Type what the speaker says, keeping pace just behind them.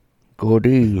Good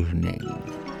evening.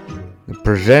 The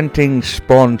presenting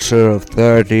sponsor of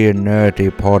 30 and Nerdy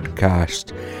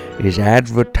podcast is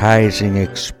Advertising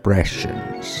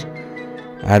Expressions.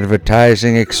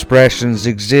 Advertising Expressions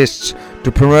exists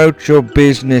to promote your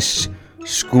business,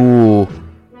 school,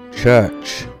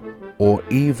 church, or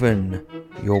even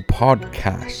your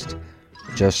podcast,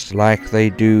 just like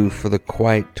they do for the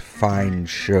quite fine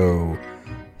show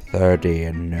 30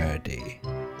 and Nerdy.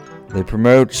 They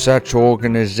promote such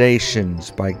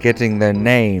organizations by getting their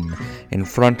name in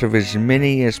front of as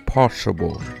many as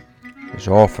possible, as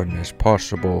often as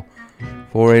possible,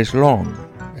 for as long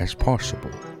as possible.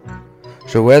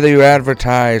 So whether you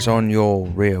advertise on your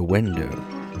rear window,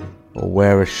 or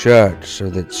wear a shirt so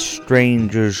that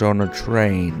strangers on a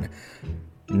train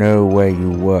know where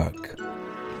you work,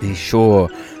 be sure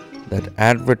that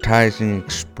Advertising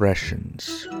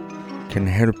Expressions can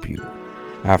help you.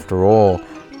 After all,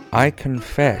 I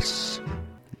confess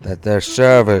that their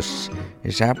service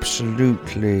is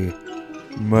absolutely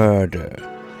murder.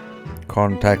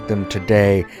 Contact them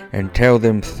today and tell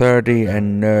them 30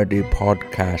 and Nerdy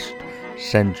podcast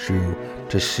sent you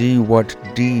to see what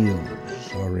deals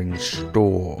are in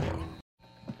store.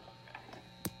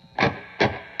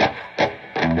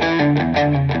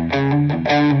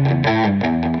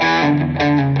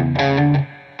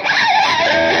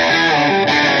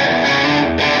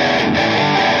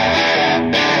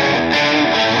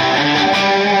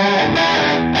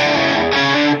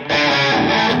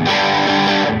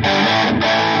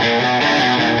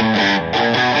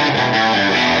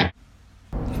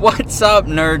 What's up,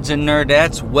 nerds and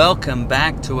nerdettes? Welcome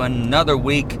back to another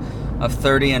week of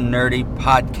 30 and Nerdy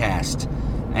podcast.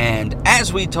 And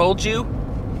as we told you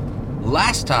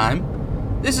last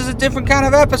time, this is a different kind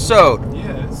of episode.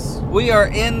 Yes. We are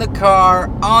in the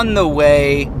car on the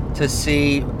way to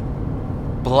see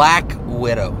Black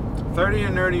Widow. 30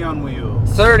 and Nerdy on wheels.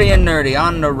 30 and Nerdy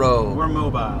on the road. We're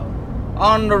mobile.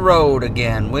 On the road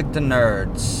again with the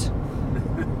nerds.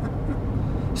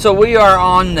 So we are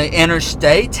on the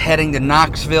interstate heading to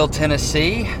Knoxville,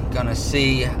 Tennessee. Gonna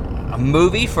see a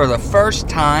movie for the first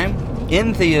time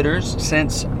in theaters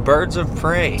since Birds of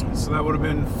Prey. So that would have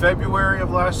been February of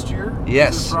last year?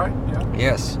 Yes. Is this right? Yeah.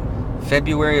 Yes.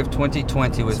 February of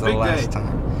 2020 was the last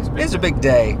time. It's a big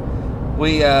day.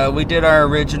 We did our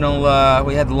original,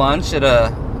 we had lunch at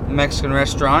a Mexican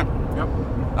restaurant. Yep.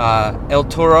 El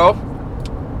Toro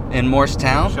in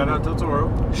Morristown. Shout out to El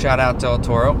Toro. Shout out to El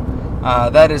Toro.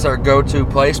 That is our go-to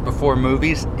place before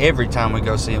movies every time we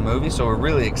go see a movie, so we're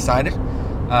really excited.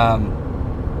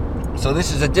 So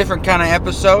this is a different kind of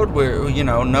episode. We're,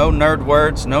 no nerd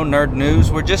words, no nerd news.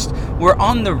 We're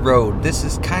on the road. This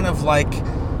is kind of like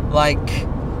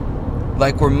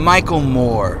we're Michael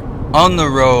Moore on the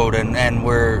road, and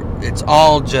it's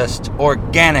all just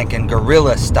organic and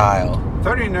guerrilla style.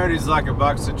 30 and Nerdy is like a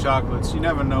box of chocolates. You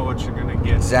never know what you're going to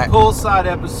get. Exactly. Poolside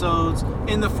episodes,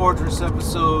 in the Fortress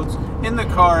episodes, in the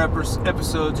car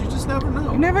episodes. You just never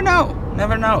know. You never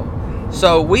know.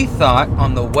 So we thought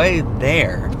on the way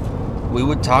there, we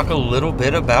would talk a little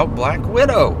bit about Black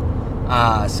Widow.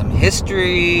 Some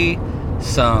history,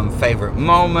 some favorite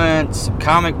moments, some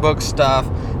comic book stuff.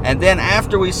 And then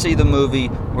after we see the movie,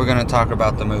 we're going to talk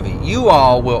about the movie. You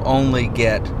all will only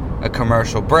get a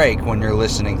commercial break when you're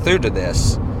listening through to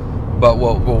this, but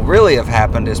what will really have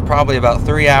happened is probably about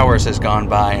 3 hours has gone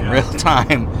by in real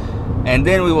time, and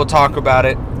then we will talk about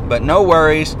it. But no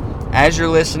worries, as you're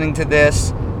listening to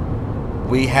this,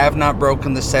 we have not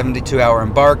broken the 72-hour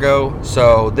embargo,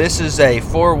 so this is a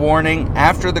forewarning.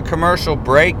 After the commercial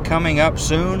break coming up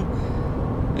soon,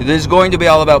 it is going to be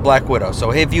all about Black Widow.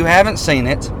 So if you haven't seen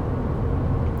it,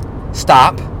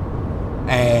 stop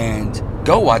and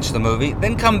go watch the movie,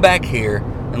 then come back here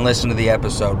and listen to the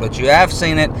episode. But you have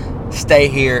seen it, stay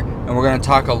here, and we're going to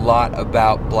talk a lot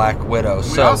about Black Widow.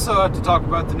 We also have to talk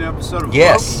about the new episode of Loki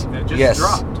that just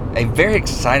dropped. A very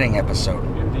exciting episode.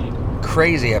 Indeed.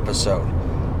 Crazy episode.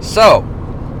 So,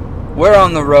 we're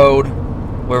on the road,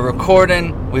 we're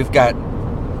recording, we've got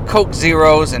Coke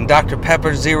Zeros and Dr.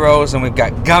 Pepper Zeros, and we've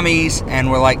got gummies, and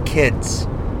we're like kids.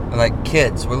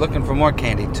 We're looking for more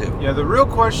candy too. Yeah, the real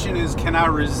question is, can I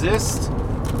resist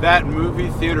that movie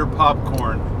theater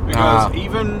popcorn? Because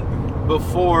even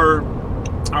before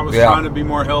I was trying to be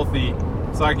more healthy,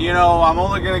 it's like, I'm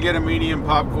only going to get a medium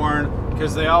popcorn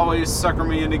because they always sucker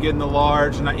me into getting the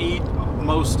large, and I eat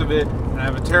most of it, and I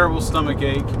have a terrible stomach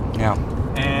ache. Yeah.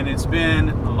 And it's been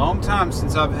a long time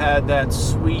since I've had that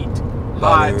sweet,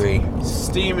 buttery, hot,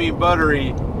 steamy,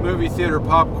 buttery movie theater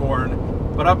popcorn.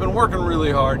 But I've been working really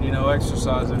hard,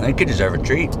 exercising. I think you deserve a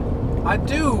treat. I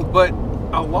do, but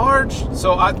a large,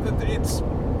 so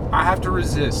I have to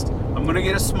resist. I'm going to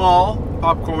get a small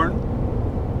popcorn,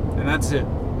 and that's it.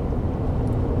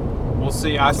 We'll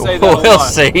see. I say that a lot. We'll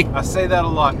see. I say that a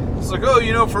lot. It's like,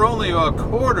 for only a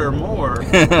quarter more,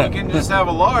 you can just have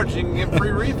a large. You can get free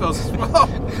refills. Well,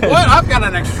 what? I've got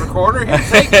an extra quarter. Here,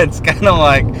 take it. It's kind of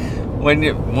like when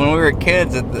we were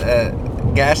kids at the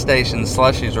gas stations,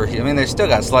 slushies were. I mean, they still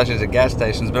got slushies at gas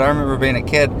stations, but I remember being a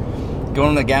kid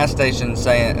going to the gas station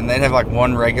and they'd have like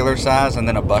one regular size and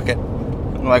then a bucket.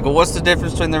 I'm like, well, what's the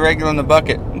difference between the regular and the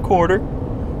bucket? A quarter.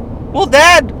 Well,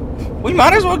 Dad, we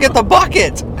might as well get the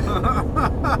bucket.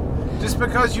 Just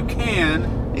because you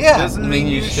can, doesn't mean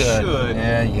you should.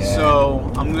 Yeah.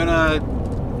 So I'm gonna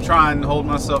try and hold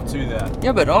myself to that.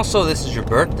 Yeah, but also this is your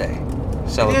birthday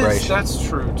celebration. That's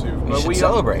true too. But we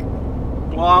celebrate.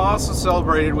 Well, I also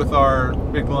celebrated with our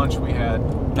big lunch we had.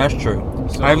 That's true.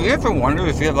 So, have you ever wondered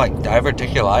if you have like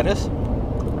diverticulitis?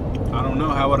 I don't know.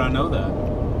 How would I know that?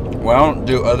 Well,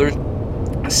 do other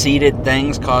seeded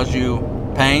things cause you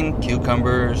pain?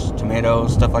 Cucumbers,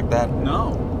 tomatoes, stuff like that?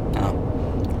 No.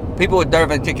 People with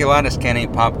diverticulitis can't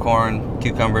eat popcorn,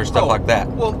 cucumbers, stuff like that.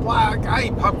 Well, I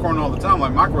eat popcorn all the time,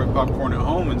 like microwave popcorn at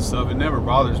home and stuff. It never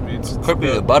bothers me. Could be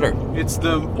the butter. It's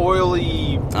the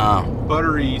oily,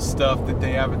 buttery stuff that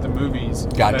they have at the movies.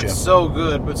 Gotcha. That's so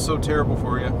good, but so terrible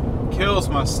for you. Kills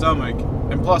my stomach,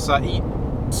 and plus I eat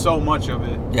so much of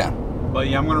it. Yeah. But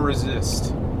yeah, I'm going to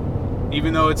resist.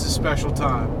 Even though it's a special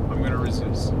time, I'm going to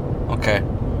resist. Okay.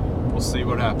 We'll see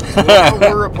what happens.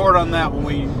 We'll report on that when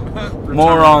we return.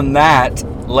 More on that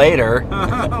later.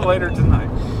 Later tonight.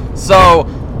 So,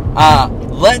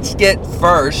 let's get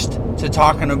first to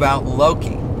talking about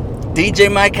Loki. DJ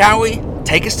Mike Howie,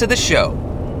 take us to the show.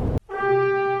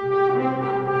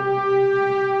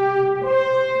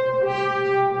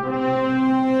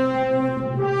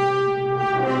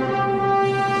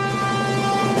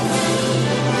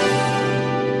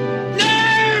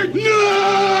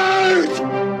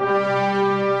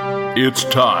 It's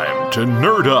time to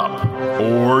nerd up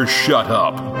or shut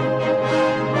up.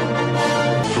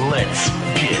 Let's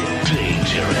get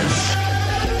dangerous.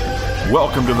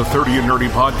 Welcome to the 30 and Nerdy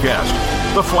Podcast,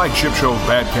 the flagship show of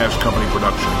Badcast Company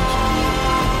Productions.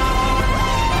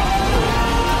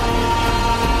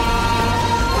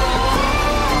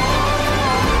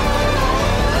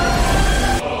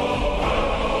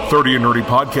 "30 and Nerdy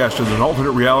Podcast" is an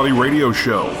alternate reality radio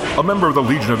show, a member of the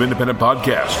Legion of Independent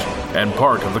Podcasts, and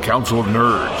part of the Council of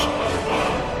Nerds.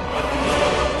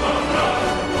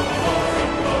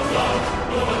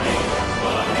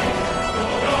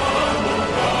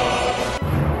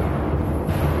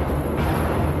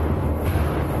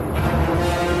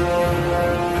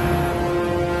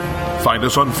 Find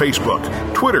us on Facebook,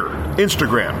 Twitter,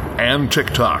 Instagram, and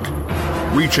TikTok.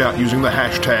 Reach out using the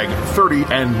hashtag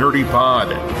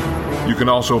 30andNerdyPod. You can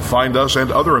also find us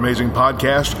and other amazing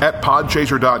podcasts at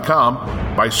podchaser.com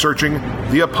by searching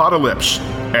The Apocalypse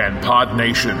and Pod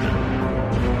Nation.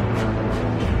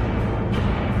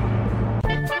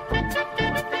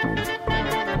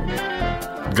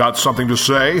 Got something to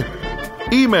say?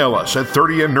 Email us at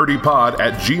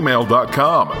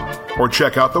 30andnerdypod@gmail.com or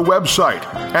check out the website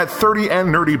at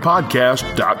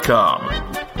 30andnerdypodcast.com.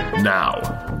 Now,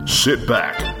 sit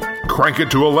back, crank it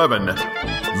to 11.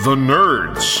 The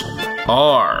nerds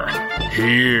are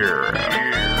here.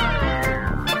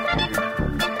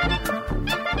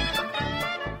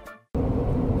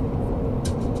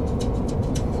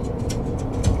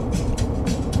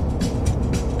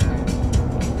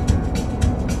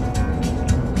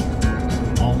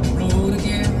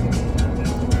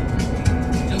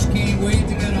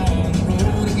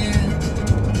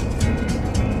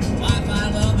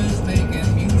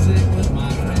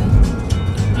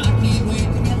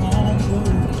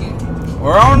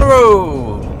 We're on the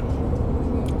road.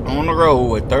 On the road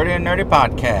with 30 and Nerdy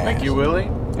Podcast. Thank you, Willie.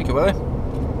 Thank you, Willie.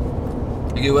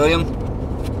 Thank you, William.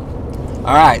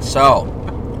 All right, so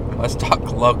let's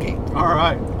talk Loki. All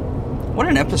right. What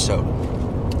an episode.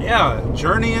 Yeah,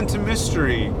 Journey into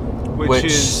Mystery, which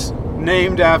is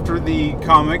named after the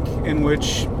comic in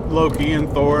which Loki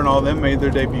and Thor and all them made their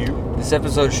debut. This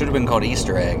episode should have been called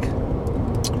Easter Egg.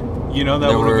 You know,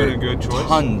 that would have been a good choice.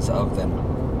 Tons of them.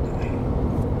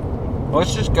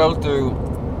 Let's just go through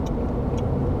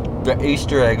the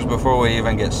Easter eggs before we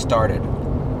even get started.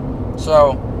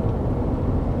 So,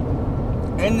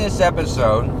 in this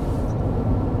episode,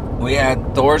 we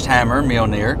had Thor's hammer,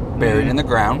 Mjolnir, buried in the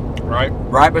ground.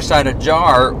 Right beside a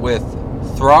jar with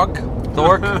Frog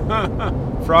Thor,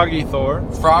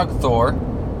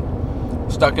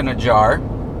 stuck in a jar,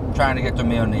 trying to get to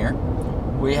Mjolnir.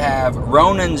 We have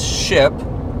Ronan's ship,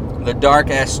 the Dark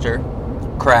Esther,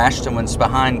 crashed and was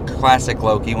behind classic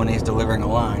Loki when he's delivering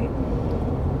a line.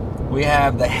 We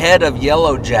have the head of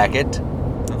Yellow Jacket,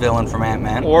 the villain from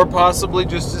Ant-Man. Or possibly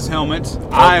just his helmet.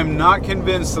 I am not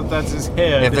convinced that that's his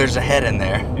head. If there's a head in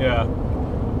there. Yeah.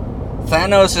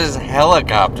 Thanos'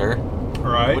 helicopter.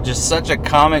 Right. Which is such a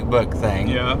comic book thing.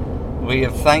 Yeah. We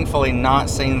have thankfully not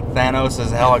seen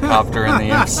Thanos' helicopter in the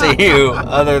MCU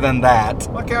other than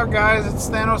that. Look out, guys. It's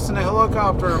Thanos in a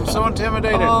helicopter. I'm so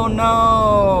intimidated. Oh,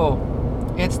 no.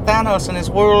 It's Thanos and his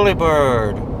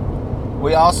whirly-bird.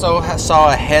 We also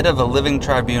saw a head of a living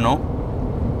tribunal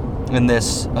in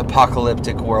this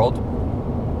apocalyptic world.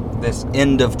 This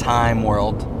end-of-time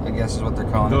world, I guess is what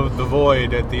they're calling it. The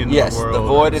void at the end of the world. Yes, the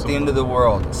void at the end of the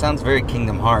world. It sounds very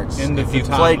Kingdom Hearts. If you've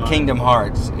played Kingdom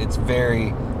Hearts, it's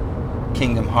very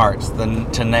Kingdom Hearts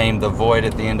to name the void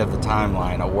at the end of the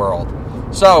timeline a world.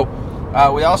 So,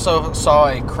 we also saw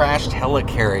a crashed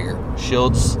helicarrier.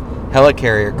 S.H.I.E.L.D.'s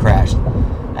helicarrier crashed.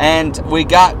 And we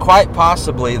got quite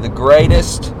possibly the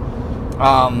greatest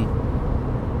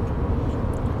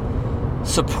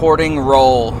supporting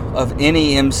role of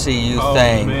any MCU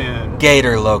thing, man.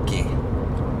 Gator Loki.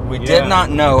 We did not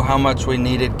know how much we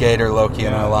needed Gator Loki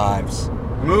in our lives.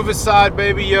 Move aside,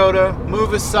 baby Yoda.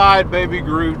 Move aside, baby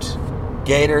Groot.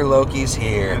 Gator Loki's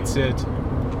here. That's it.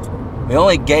 The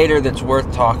only Gator that's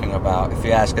worth talking about, if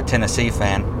you ask a Tennessee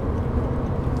fan.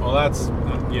 Well, that's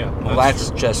that's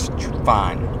true. just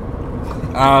fine.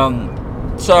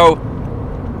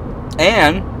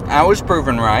 And I was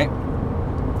proven right.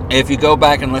 If you go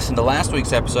back and listen to last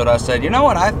week's episode, I said, you know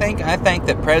what I think? I think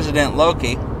that President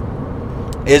Loki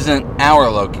isn't our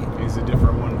Loki. He's a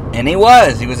different one. And he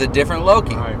was. He was a different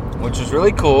Loki. Right. Which was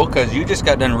really cool, because you just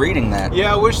got done reading that.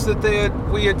 Yeah, I wish that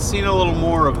we had seen a little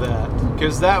more of that.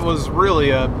 Because that was really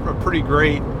a pretty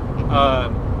great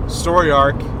story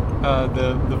arc.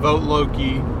 The Vote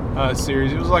Loki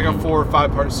series. It was like a 4 or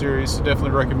 5 part series, so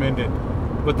definitely recommend it.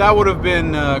 But that would have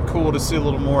been cool to see a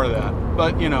little more of that.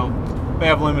 But, they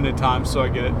have limited time, so I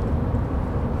get it.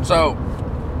 So,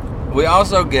 we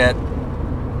also get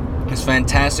this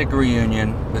fantastic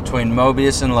reunion between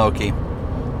Mobius and Loki.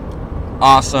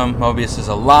 Awesome. Mobius is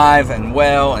alive and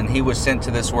well, and he was sent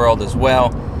to this world as well.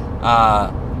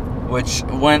 Which,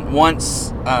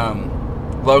 once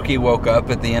Loki woke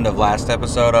up at the end of last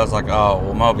episode, I was like, oh,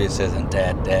 well, Mobius isn't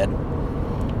dead.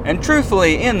 And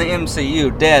truthfully, in the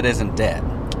MCU, dead isn't dead.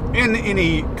 In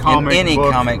any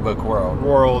comic book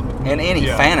world. In any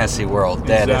fantasy world,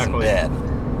 dead isn't dead.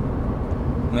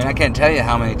 I mean, I can't tell you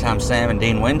how many times Sam and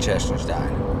Dean Winchester's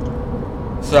died.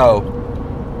 So,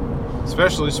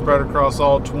 especially spread across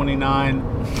all 29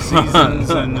 seasons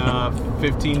and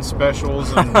 15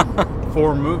 specials and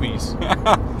 4 movies.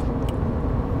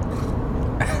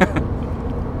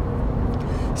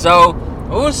 So,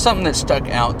 what was something that stuck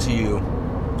out to you?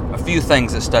 A few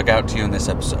things that stuck out to you in this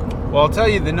episode. Well, I'll tell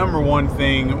you, the number one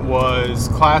thing was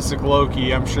classic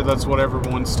Loki. I'm sure that's what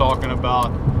everyone's talking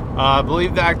about. I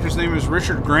believe the actor's name is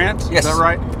Richard Grant. Yes. Is that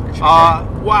right?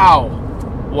 Wow.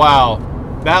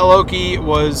 That Loki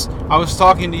was... I was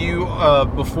talking to you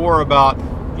before about,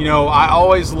 I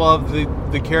always loved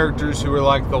the characters who were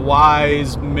like the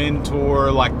wise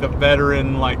mentor, like the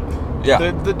veteran, like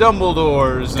the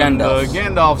Dumbledores and the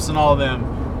Gandalfs and all of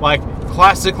them. Like,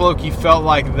 classic Loki felt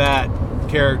like that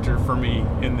character for me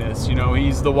in this.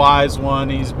 He's the wise one.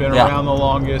 He's been around the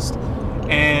longest.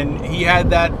 And he had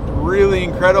that really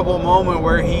incredible moment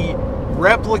where he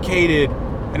replicated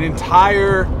an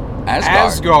entire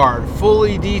Asgard,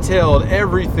 fully detailed,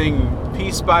 everything,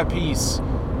 piece by piece.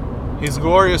 His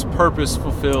glorious purpose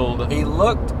fulfilled. He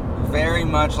looked very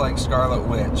much like Scarlet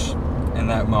Witch in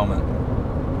that moment.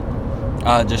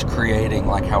 Just creating,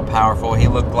 like, how powerful. He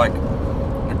looked like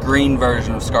a green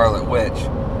version of Scarlet Witch.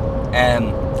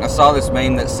 And I saw this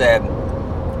meme that said,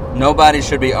 nobody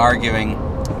should be arguing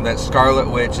that Scarlet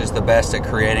Witch is the best at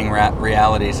creating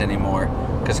realities anymore,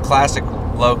 because classic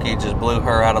Loki just blew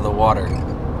her out of the water,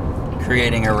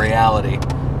 creating a reality,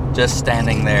 just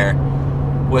standing there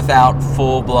without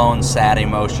full-blown sad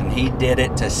emotion. He did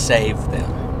it to save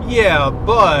them. Yeah,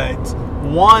 but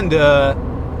Wanda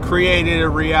created a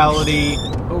reality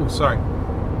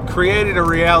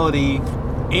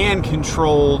and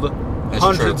controlled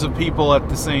hundreds of people at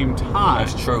the same time.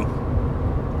 That's true.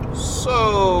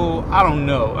 So, I don't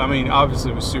know. I mean,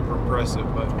 obviously it was super impressive,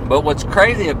 but what's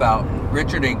crazy about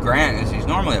Richard E. Grant is he's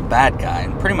normally a bad guy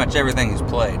in pretty much everything he's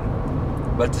played.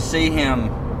 But to see him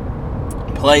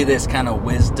play this kind of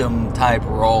wisdom type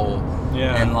role,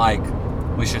 and like,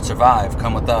 we should survive,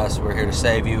 come with us, we're here to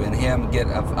save you, and him get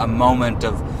a moment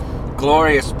of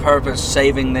glorious purpose,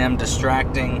 saving them,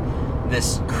 distracting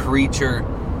this creature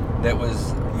that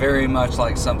was very much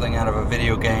like something out of a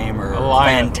video game or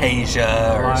Goliath.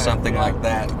 Fantasia or Goliath, something yeah. like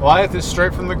that. Goliath is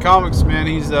straight from the comics, man.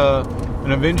 He's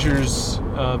an Avengers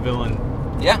villain.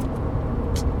 Yeah.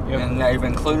 Yep. And they've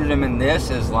included him in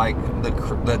this as like the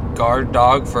guard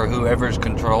dog for whoever's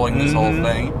controlling this whole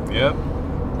thing. Yep.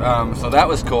 So that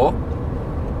was cool.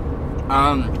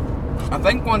 I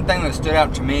think one thing that stood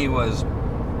out to me was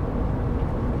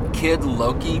Kid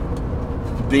Loki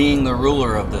being the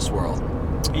ruler of this world.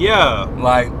 Yeah.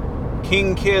 Like,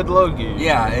 King Kid Loki.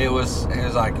 yeah, it was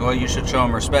like, well, you should show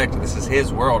him respect. This is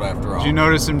his world after all. Did you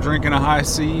notice him drinking a high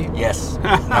C? Yes,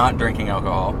 not drinking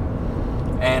alcohol.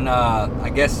 And I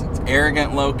guess it's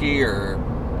arrogant Loki or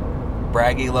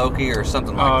braggy Loki or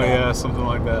something like that. Oh, yeah, something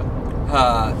like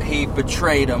that. He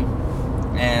betrayed him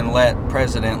and let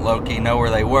President Loki know where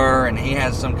they were, and he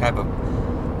has some type of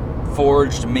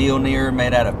forged Mjolnir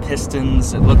made out of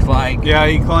pistons, it looked like. Yeah,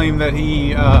 he claimed that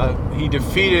he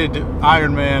defeated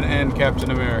Iron Man and Captain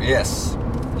America. Yes.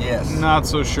 Not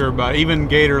so sure about it. Even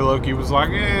Gator Loki was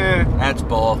like, That's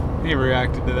bull. he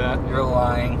reacted to that. You're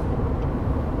lying.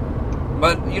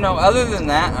 But, other than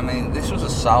that, I mean, this was a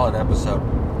solid episode.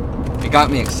 It got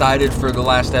me excited for the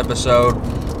last episode.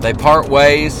 They part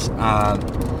ways.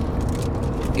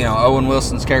 Owen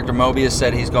Wilson's character Mobius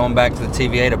said he's going back to the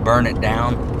TVA to burn it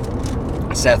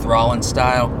down, Seth Rollins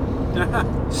style.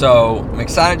 So I'm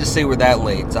excited to see where that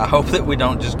leads. I hope that we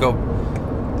don't just go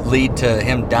lead to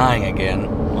him dying again.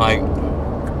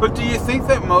 But do you think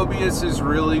that Mobius is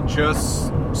really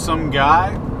just some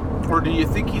guy? Or do you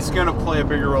think he's going to play a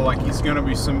bigger role, like he's going to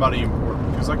be somebody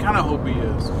important? Because I kind of hope he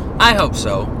is. I hope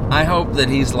so. I hope that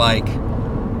he's like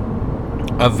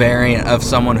a variant of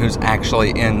someone who's actually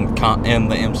in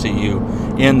the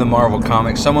MCU, in the Marvel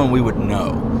comics, someone we would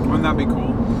know. Wouldn't that be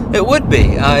cool? It would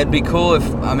be. It'd be cool if,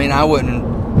 I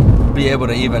wouldn't be able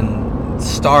to even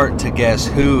start to guess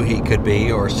who he could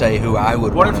be or say who I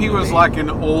would What want if he him to was be. like an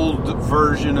old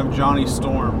version of Johnny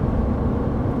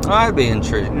Storm? That'd be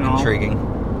intriguing.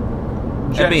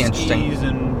 That'd be interesting. Skis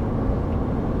and,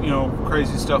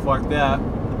 crazy stuff like that.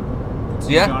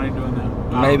 See Yeah. Johnny doing that.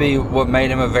 Maybe what made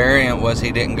him a variant was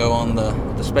he didn't go on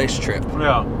the space trip.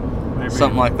 Yeah. Maybe.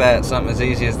 Something like that. Something as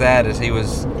easy as that, as he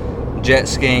was jet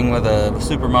skiing with a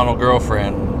supermodel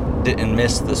girlfriend, didn't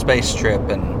miss the space trip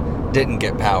and didn't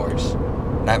get powers.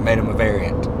 That made him a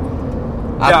variant.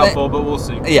 Doubtful, but we'll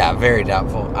see. Yeah, very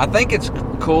doubtful. I think it's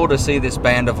cool to see this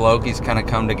band of Lokis kind of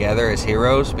come together as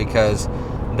heroes, because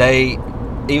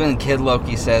even Kid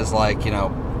Loki says, like, do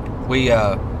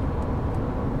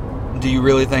you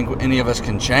really think any of us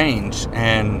can change?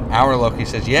 And our Loki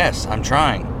says, yes, I'm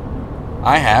trying.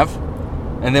 I have.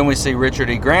 And then we see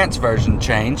Richard E. Grant's version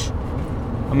change.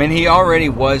 I mean, he already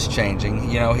was changing.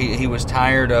 He was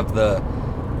tired of the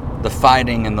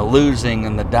fighting and the losing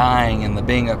and the dying and the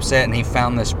being upset, and he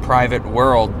found this private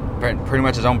world, pretty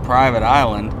much his own private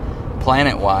island,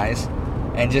 planet-wise,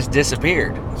 and just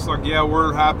disappeared. It's like, yeah,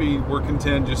 we're happy, we're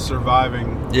content just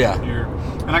surviving here.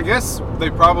 And I guess they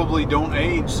probably don't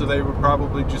age, so they would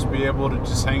probably just be able to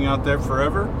just hang out there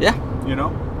forever. Yeah.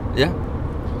 Yeah.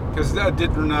 Because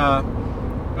didn't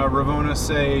Ravonna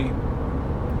say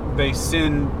they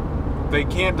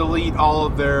can't delete all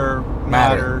of their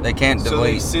matter. They can't delete. So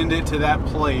they send it to that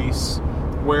place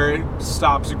where it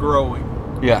stops growing.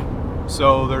 Yeah.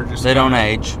 So they're just... They don't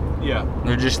age. Yeah.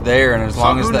 They're just there, and as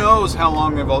long as who knows how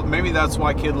long they've... Maybe that's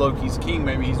why Kid Loki's king.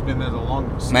 Maybe he's been there the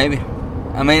longest. Maybe.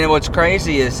 I mean, what's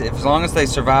crazy is as long as they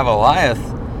survive Goliath,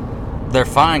 they're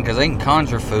fine, because they can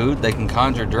conjure food, they can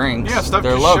conjure drinks. Yeah, stuff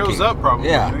they're just Loki. shows up probably.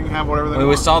 Yeah. They can have whatever they We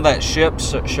want. saw that ship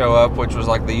show up, which was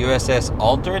like the USS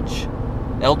Eldritch?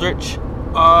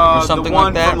 Or something the one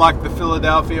like that? from like the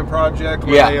Philadelphia Project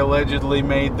where they allegedly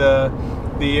made the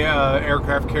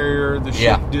aircraft carrier, the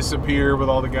ship disappear with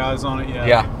all the guys on it.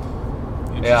 Yeah.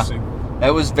 Interesting. Yeah.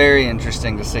 That was very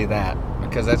interesting to see that,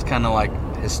 because that's kind of like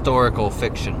historical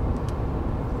fiction.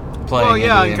 Well,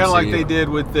 yeah, and kind of like they did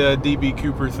with the D.B.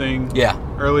 Cooper thing. Yeah.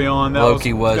 Early on, that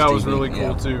Loki was DB, really cool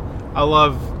yeah. too. I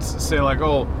love saying like,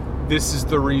 oh, this is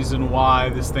the reason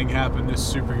why this thing happened.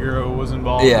 This superhero was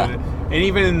involved in it. And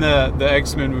even in the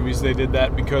X-Men movies, they did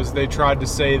that because they tried to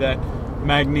say that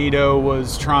Magneto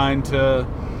was trying to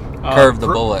curve the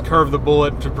bullet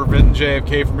to prevent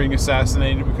JFK from being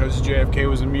assassinated because JFK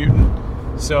was a mutant.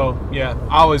 So yeah,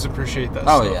 I always appreciate that.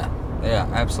 Oh stuff. yeah,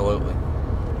 absolutely.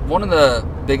 One of the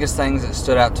biggest things that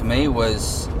stood out to me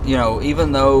was,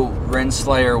 even though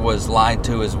Renslayer was lied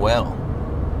to as well,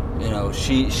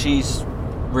 she's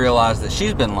realized that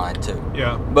she's been lied to.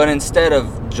 Yeah. But instead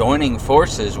of joining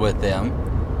forces with them,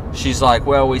 she's like,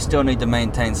 well, we still need to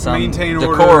maintain some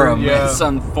decorum order, yeah. and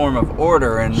some form of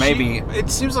order, and maybe... It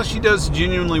seems like she does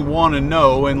genuinely want to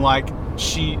know, and like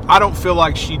I don't feel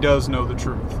like she does know the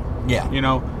truth. Yeah. You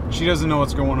know, she doesn't know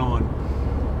what's going on.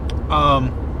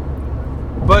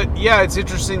 But yeah, it's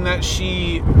interesting that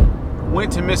she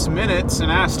went to Miss Minutes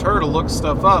and asked her to look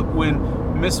stuff up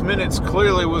when Miss Minutes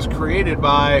clearly was created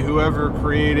by whoever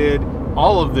created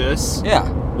all of this. Yeah.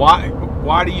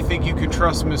 Why do you think you can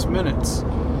trust Miss Minutes?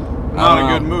 Not a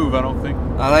good move, I don't think.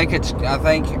 I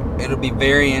think it'll be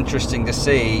very interesting to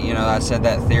see. You know, I said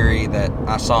that theory that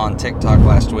I saw on TikTok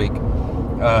last week.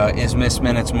 Is Miss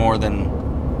Minutes more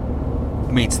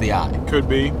than meets the eye? Could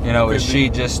be. You know, is she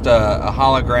just a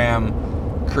hologram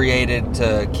created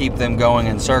to keep them going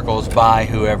in circles by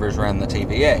whoever's run the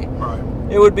TVA? Right.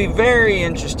 It would be very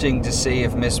interesting to see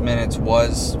if Miss Minutes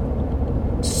was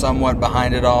somewhat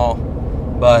behind it all,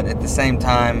 but at the same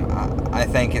time, I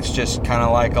think it's just kind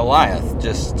of like Goliath,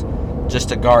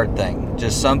 just a guard thing,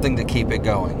 just something to keep it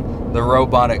going. The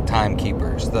robotic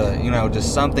timekeepers,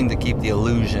 just something to keep the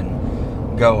illusion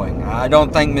going. I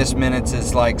don't think Miss Minutes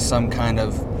is like some kind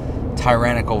of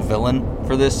tyrannical villain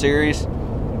for this series,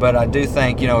 but I do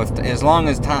think, as long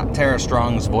as Tara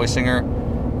Strong's voicing her,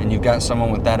 and you've got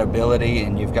someone with that ability,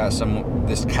 and you've got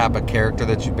this Kappa character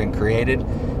that you've been created,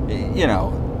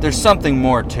 there's something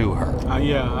more to her.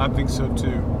 Yeah, I think so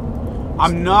too.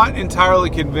 I'm not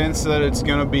entirely convinced that it's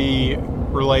going to be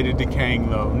related to Kang,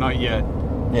 though. Not yet.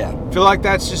 Yeah. I feel like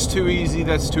that's just too easy.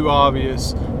 That's too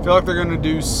obvious. I feel like they're going to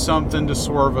do something to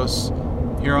swerve us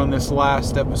here on this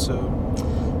last episode.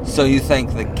 So you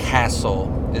think the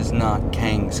castle is not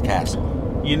Kang's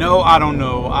castle? I don't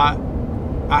know. I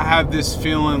have this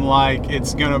feeling like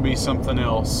it's going to be something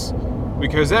else.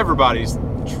 Because everybody's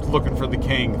looking for the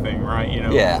Kang thing, right?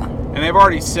 Yeah. And they've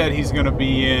already said he's going to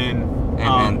be in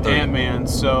Ant-Man.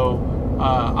 So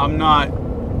I'm not,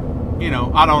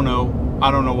 I don't know.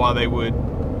 I don't know why they would.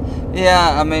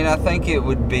 Yeah, I mean, I think it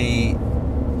would be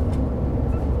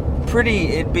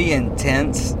it'd be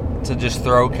intense to just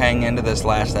throw Kang into this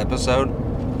last episode,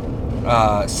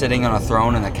 sitting on a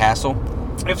throne in a castle.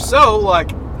 If so,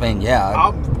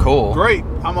 yeah, cool. Great,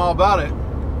 I'm all about it.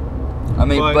 I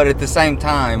mean, but at the same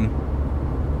time,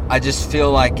 I just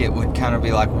feel like it would kind of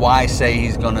be like, why say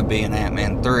he's going to be in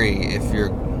Ant-Man 3 if you're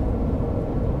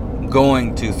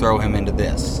going to throw him into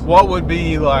this? What would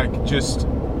be just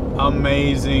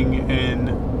amazing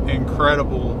and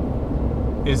incredible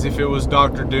is if it was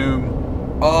Dr.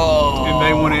 Doom. Oh. And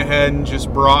they went ahead and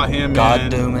just brought him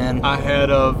Doom in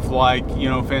ahead of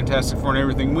Fantastic Four and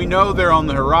everything. We know they're on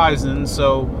the horizon,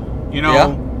 so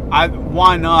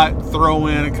why not throw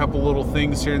in a couple little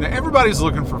things here and there? Everybody's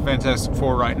looking for Fantastic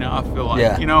Four right now, I feel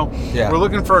like. We're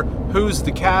looking for who's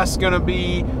the cast going to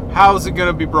be, how's it going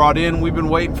to be brought in. We've been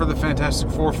waiting for the Fantastic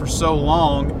Four for so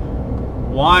long.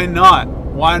 Why not?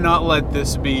 Why not let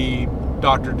this be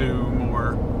Dr. Doom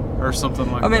or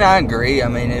something like that? I mean, I agree. I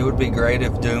mean, it would be great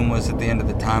if Doom was at the end of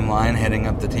the timeline heading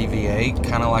up the TVA,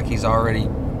 kind of like he's already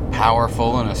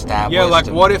powerful and established. Yeah,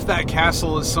 what if that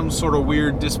castle is some sort of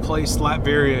weird displaced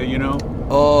Latveria,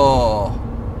 Oh.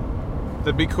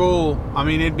 That'd be cool. I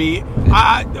mean, it'd be...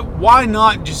 why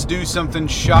not just do something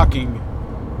shocking?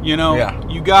 Yeah.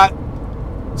 You got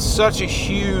such a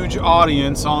huge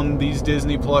audience on these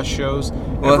Disney Plus shows.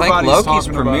 Well, I think Loki's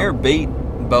premiere beat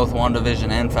both WandaVision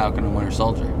and Falcon and Winter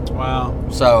Soldier. Wow.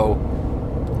 So...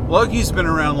 Loki's been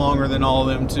around longer than all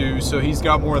of them, too, so he's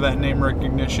got more of that name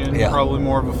recognition, probably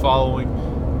more of a following.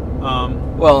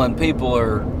 And people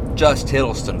are... Just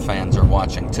Hiddleston fans are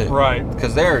watching, too. Right.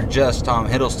 Because there are just Tom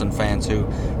Hiddleston fans who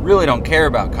really don't care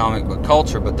about comic book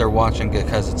culture, but they're watching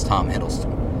because it's Tom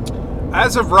Hiddleston.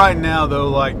 As of right now,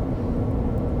 though,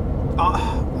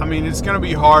 it's going to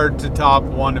be hard to top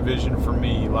WandaVision for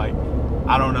me.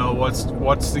 I don't know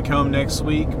what's to come next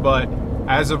week, but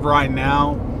as of right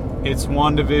now, it's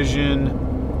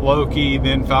WandaVision, Loki,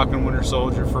 then Falcon Winter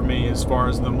Soldier for me as far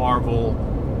as the Marvel,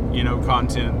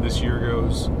 content this year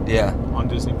goes. Yeah. On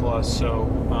Disney Plus. So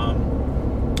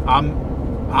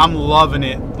I'm loving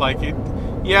it.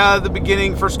 The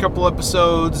beginning, first couple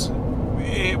episodes,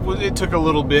 it took a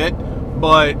little bit,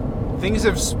 but things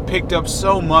have picked up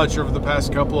so much over the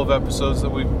past couple of episodes that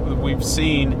we've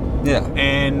seen. Yeah.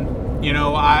 And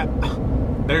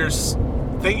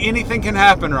anything can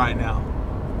happen right now.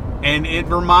 And it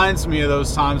reminds me of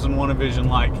those times in WandaVision,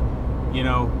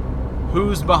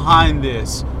 who's behind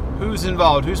this? Who's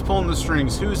involved? Who's pulling the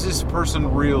strings? Who's this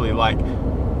person really?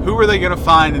 Who are they going to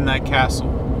find in that castle?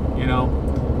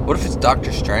 What if it's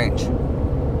Doctor Strange?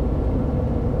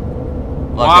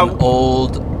 An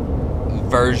old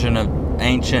version of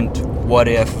ancient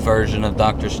what-if version of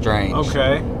Doctor Strange.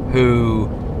 Okay. Who,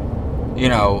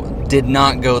 did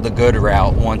not go the good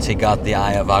route once he got the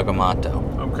Eye of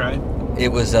Agamotto. Okay. It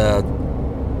was a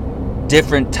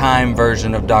different time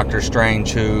version of Doctor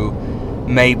Strange who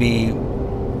maybe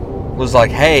was like,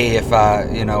 hey, if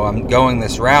I'm going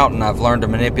this route and I've learned to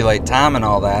manipulate time and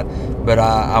all that, but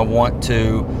I want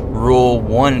to rule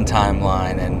one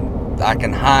timeline and I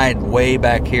can hide way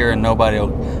back here and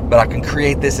but I can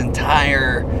create this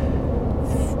entire,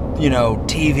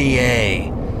 TVA.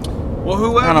 Well,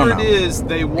 whoever it is,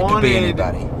 they wanted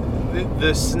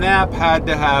the snap had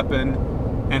to happen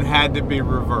and had to be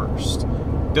reversed.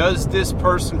 Does this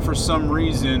person, for some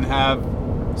reason, have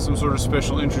some sort of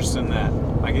special interest in that?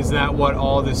 Like, is that what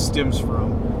all this stems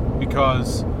from?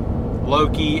 Because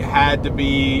Loki had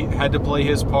to play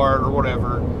his part or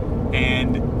whatever,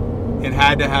 and it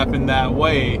had to happen that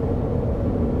way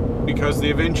because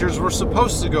the Avengers were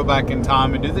supposed to go back in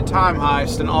time and do the time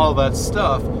heist and all that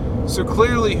stuff. So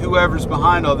clearly whoever's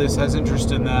behind all this has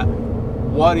interest in that.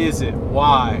 What is it?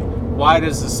 Why? Why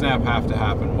does the snap have to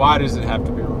happen? Why does it have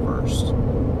to be reversed?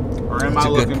 Or am I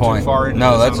looking too far into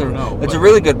this? That's a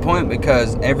really good point,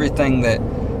 because everything that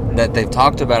they've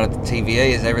talked about at the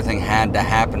TVA is everything had to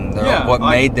happen. What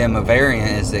made them a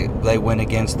variant is that they went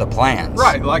against the plans.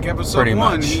 Right, like episode 1,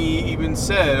 much. He even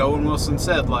said, Owen Wilson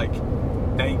said, like,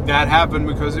 that happened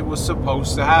because it was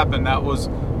supposed to happen. That was,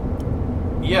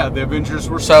 the Avengers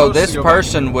were supposed to go So this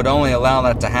person would only allow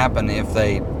that to happen if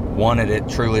they wanted it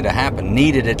truly to happen,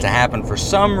 needed it to happen for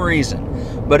some reason.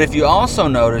 But if you also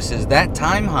notice is that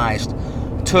time heist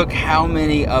took how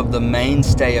many of the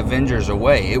mainstay Avengers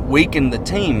away? It weakened the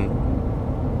team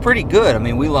pretty good. I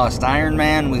mean, we lost Iron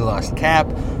Man, we lost Cap,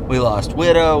 we lost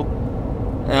Widow.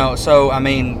 So I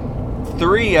mean,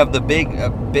 3 of the big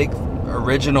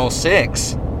original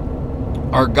 6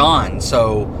 are gone.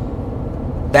 So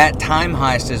that time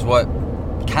heist is what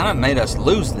kind of made us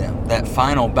lose them. That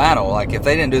final battle. Like, if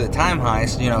they didn't do the time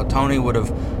heist, Tony would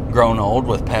have grown old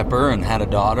with Pepper and had a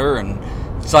daughter, and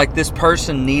it's like this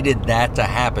person needed that to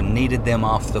happen, needed them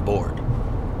off the board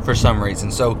for some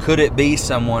reason. So could it be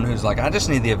someone who's like, I just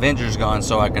need the Avengers gone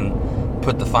so I can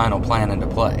put the final plan into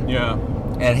play? Yeah.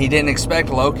 And he didn't expect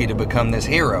Loki to become this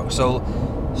hero. So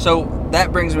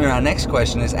that brings me to our next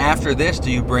question is, after this,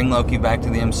 do you bring Loki back to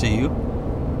the MCU?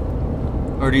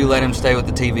 Or do you let him stay with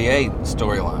the TVA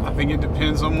storyline? I think it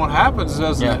depends on what happens,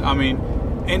 doesn't it? I mean,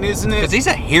 and isn't it... Because he's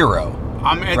a hero.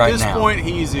 At this point,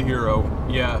 he's a hero.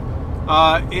 Yeah.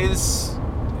 Is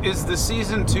the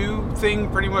season 2 thing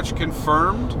pretty much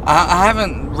confirmed? I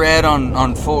haven't read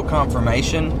on full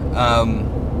confirmation. I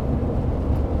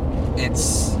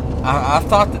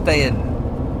thought that they had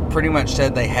pretty much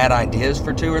said they had ideas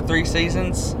for 2 or 3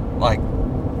 seasons, like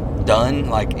done,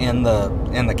 like in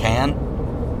the can.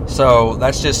 So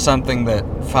that's just something that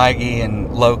Feige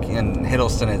and Loki and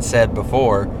Hiddleston had said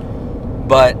before,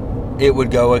 but it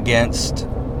would go against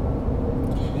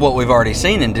what we've already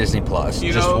seen in Disney Plus,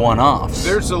 just one-offs.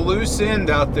 There's a loose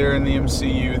end out there in the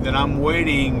MCU that I'm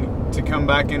waiting to come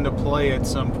back into play at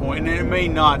some point, and it may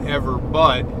not ever,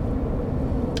 but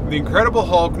the Incredible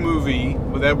Hulk movie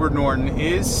with Edward Norton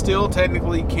is still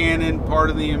technically canon,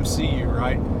 part of the MCU,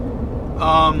 right?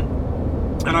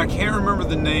 And I can't remember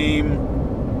the name,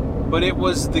 but it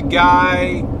was the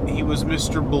guy, he was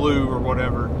Mr. Blue or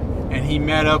whatever, and he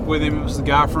met up with him. It was the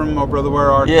guy from Oh Brother,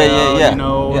 Where Art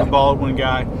Thou? The Baldwin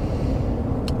guy.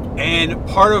 And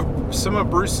part of some of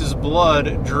Bruce's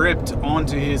blood dripped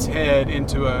onto his head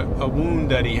into a wound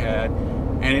that he had,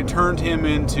 and it turned him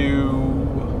into,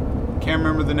 can't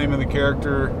remember the name of the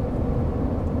character.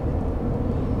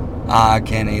 I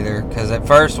can't either, because at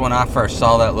first, when I first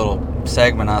saw that little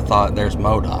segment, I thought there's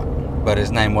MODOK, but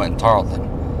his name wasn't Tarleton.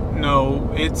 No,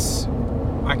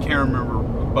 I can't remember,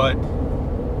 but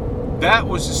that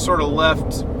was just sort of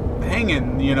left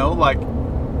hanging, like,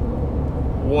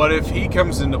 what if he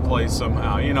comes into play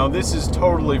somehow? This is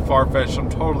totally far-fetched, I'm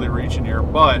totally reaching here,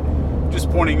 but just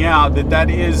pointing out that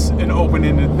is an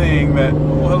open-ended thing that,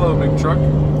 oh, hello, big truck.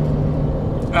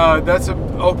 That's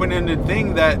an open-ended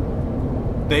thing that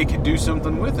they could do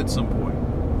something with at some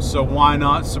point. So why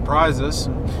not surprise us?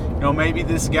 Maybe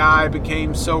this guy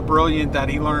became so brilliant that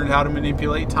he learned how to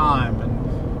manipulate time,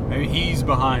 and maybe he's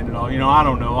behind it all. I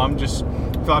don't know. I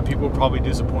thought people were probably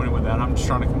disappointed with that. I'm just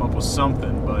trying to come up with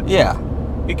something, but yeah,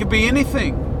 it could be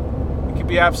anything. It could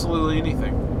be absolutely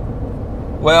anything.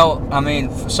 Well, I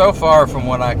mean, so far from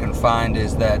what I can find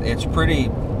is that it's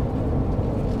pretty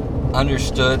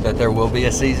understood that there will be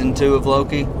a season 2 of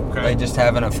Loki. Okay. They just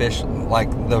haven't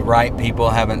the right people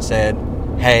haven't said,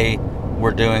 hey,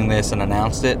 we're doing this and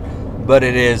announced it. But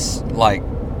it is,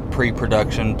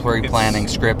 pre-production, pre-planning,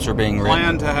 scripts are being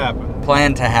written.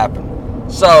 Planned to happen.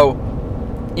 So,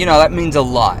 that means a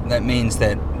lot. That means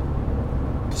that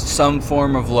some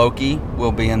form of Loki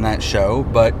will be in that show,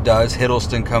 but does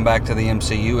Hiddleston come back to the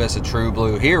MCU as a true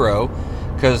blue hero?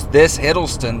 Because this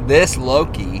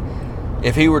Loki,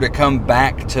 if he were to come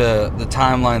back to the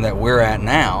timeline that we're at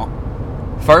now,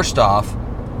 first off,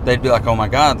 they'd be like, oh my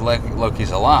God,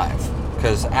 Loki's alive.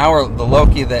 Because the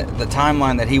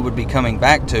timeline that he would be coming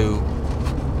back to,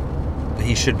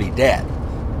 he should be dead.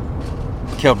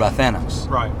 Killed by Thanos.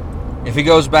 Right. If he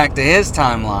goes back to his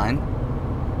timeline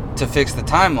to fix the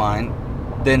timeline,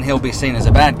 then he'll be seen as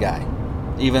a bad guy,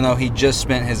 even though he just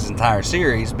spent his entire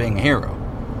series being a hero.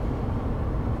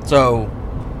 So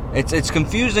it's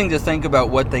confusing to think about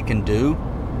what they can do.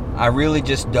 I really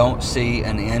just don't see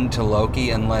an end to Loki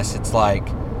unless it's like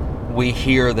we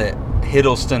hear that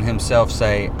Hiddleston himself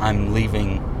say, I'm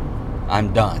leaving,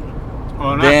 I'm done.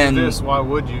 Well, and after this, why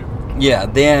would you? Yeah,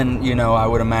 then, I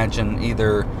would imagine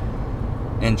either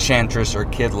Enchantress or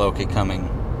Kid Loki coming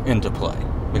into play.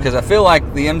 Because I feel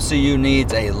like the MCU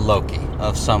needs a Loki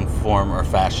of some form or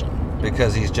fashion.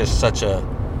 Because he's just such a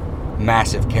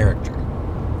massive character.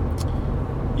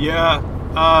 Yeah,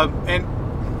 and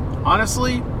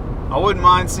honestly, I wouldn't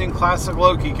mind seeing classic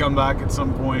Loki come back at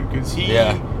some point. Because he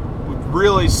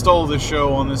really stole the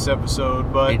show on this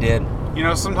episode. But he did.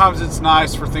 Sometimes it's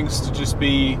nice for things to just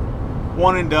be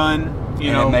one and done.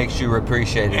 And it makes you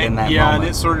appreciate it in that moment. Yeah, and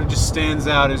it sort of just stands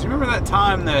out. You remember that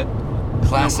time that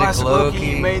Classic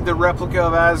Loki made the replica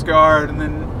of Asgard, and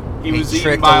then he was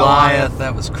eaten by Goliath.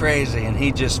 That was crazy, and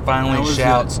he just finally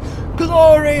shouts,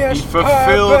 "Glorious!" He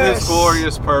fulfilled his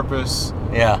glorious purpose.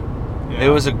 Yeah, it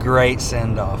was a great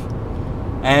send-off.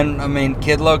 And I mean,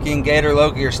 Kid Loki and Gator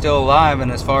Loki are still alive,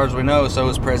 and as far as we know, so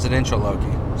is Presidential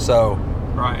Loki. So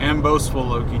right, and Boastful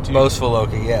Loki too. Boastful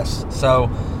Loki, yes. So,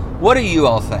 what do you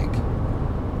all think?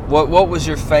 What was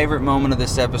your favorite moment of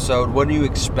this episode? What are you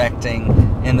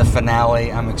expecting in the finale?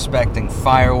 I'm expecting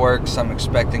fireworks. I'm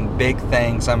expecting big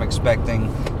things. I'm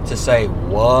expecting to say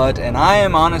what? And I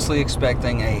am honestly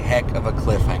expecting a heck of a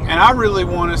cliffhanger. And I really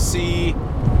want to see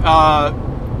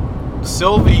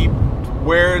Sylvie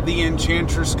wear the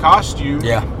Enchantress costume.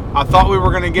 Yeah. I thought we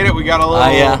were going to get it. We got a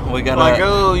little, we got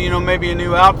maybe a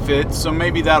new outfit. So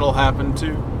maybe that'll happen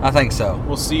too. I think so.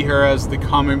 We'll see her as the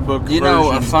comic book version.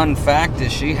 A fun fact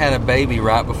is she had a baby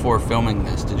right before filming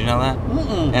this. Did you know that?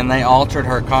 Mm-mm. And they altered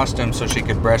her costume so she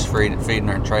could breastfeed in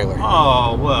her trailer.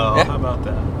 Oh, well, how about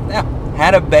that? Yeah.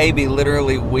 Had a baby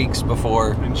literally weeks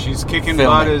before. And she's kicking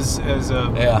filming. butt as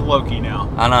a Loki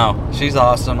now. I know. She's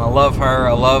awesome. I love her.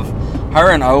 I love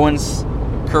her and Owen's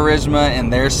charisma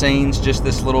in their scenes, just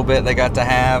this little bit they got to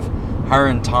have. Her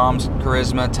and Tom's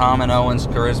charisma, Tom and Owen's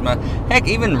charisma. Heck,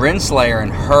 even Renslayer and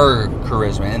her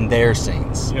charisma in their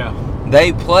scenes. Yeah.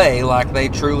 They play like they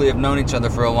truly have known each other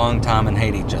for a long time and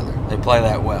hate each other. They play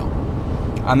that well.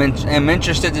 I'm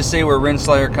interested to see where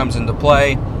Renslayer comes into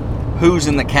play, who's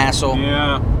in the castle.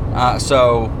 Yeah.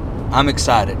 So I'm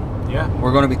excited. Yeah.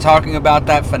 We're going to be talking about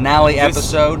that finale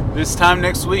episode. This time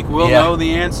next week, we'll know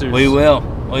the answers. We will.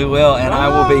 And I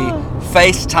will be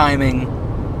FaceTiming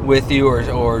with you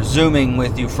or Zooming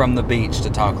with you from the beach to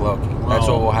talk Loki. That's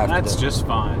what we'll have to do. That's just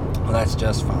fine. Well, that's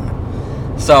just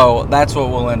fine. So that's what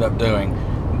we'll end up doing.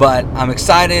 But I'm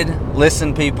excited.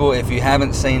 Listen, people, if you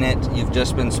haven't seen it, you've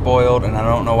just been spoiled, and I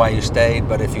don't know why you stayed.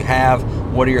 But if you have,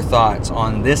 what are your thoughts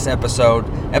on this episode?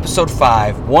 Episode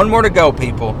 5. One more to go,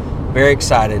 people. Very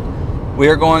excited. We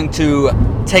are going to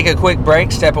take a quick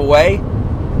break, step away.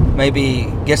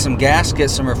 Maybe get some gas, get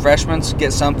some refreshments,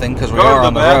 get something, because we are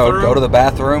on the road. Go to the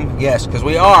bathroom. Yes, because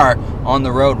we are on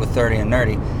the road with 30 and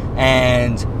Nerdy.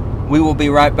 And we will be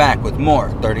right back with more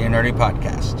 30 and Nerdy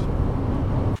podcast.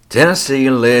 Tennessee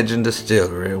Legend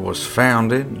Distillery was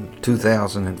founded in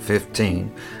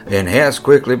 2015 and has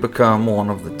quickly become one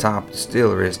of the top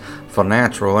distilleries for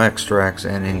natural extracts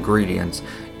and ingredients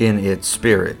in its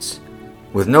spirits.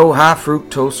 With no high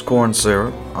fructose corn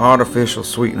syrup, artificial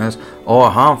sweeteners,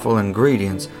 or harmful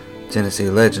ingredients, Tennessee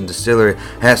Legend Distillery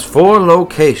has 4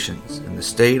 locations in the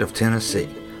state of Tennessee,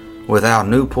 with our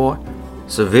Newport,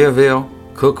 Sevierville,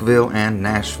 Cookeville, and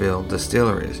Nashville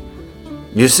distilleries.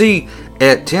 You see,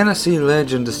 at Tennessee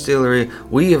Legend Distillery,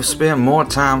 we have spent more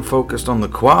time focused on the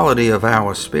quality of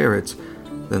our spirits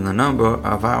than the number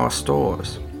of our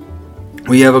stores.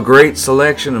 We have a great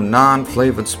selection of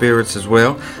non-flavored spirits as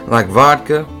well, like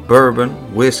vodka,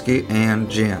 bourbon, whiskey, and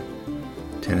gin.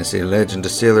 Tennessee Legend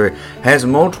Distillery has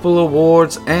multiple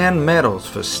awards and medals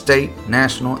for state,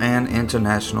 national, and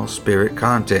international spirit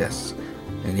contests,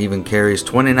 and even carries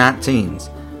 2019's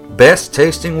Best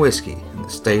Tasting Whiskey in the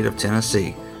state of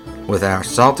Tennessee. with our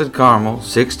salted caramel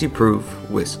 60 proof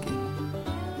whiskey.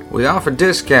 We offer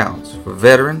discounts for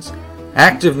veterans,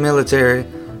 active military,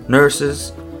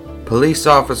 nurses, police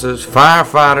officers,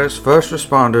 firefighters, first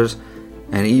responders,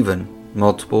 and even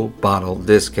multiple bottle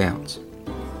discounts.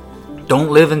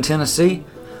 Don't live in Tennessee?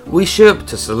 We ship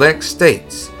to select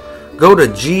states. Go to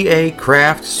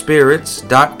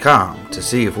gacraftspirits.com to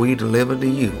see if we deliver to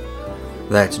you.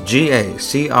 That's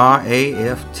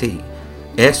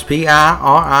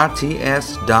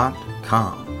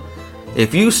gacraftspirits.com.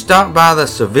 If you stop by the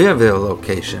Sevierville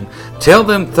location, tell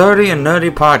them 30 and Nerdy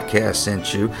Podcast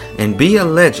sent you and be a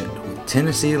legend with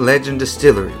Tennessee Legend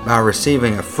Distillery by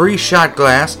receiving a free shot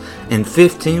glass and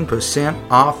 15%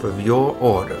 off of your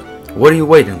order. What are you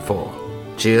waiting for?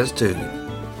 Cheers to you.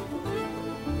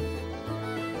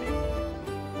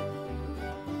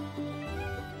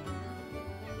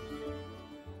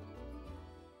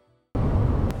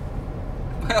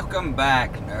 Welcome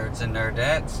back, nerds and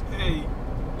nerdettes. Hey.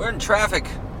 We're in traffic.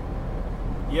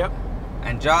 Yep.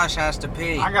 And Josh has to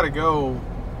pee. I gotta go.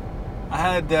 I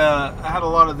had a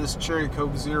lot of this Cherry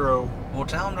Coke Zero. Well,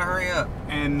 tell him to hurry up.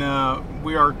 And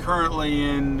we are currently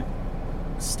in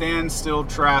standstill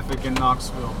traffic in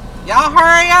Knoxville. Y'all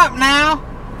hurry up now.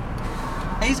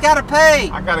 He's got to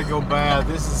pee. I gotta go bad.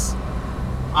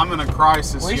 I'm in a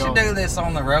crisis, We y'all. should do this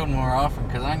on the road more often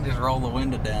because I can just roll the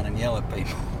window down and yell at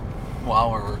people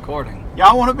while we're recording.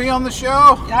 Y'all want to be on the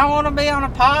show? Y'all want to be on a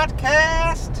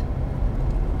podcast?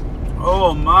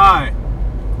 Oh my.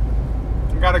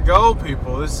 I gotta go,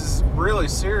 people. This is really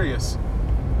serious.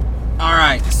 All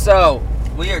right, so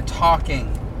we are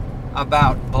talking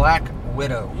about Black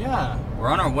Widow. Yeah. We're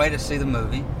on our way to see the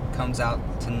movie. Comes out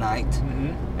tonight.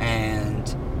 Mm-hmm.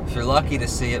 And if you're lucky to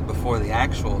see it before the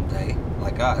actual day,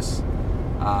 like us,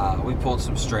 we pulled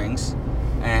some strings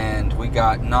and we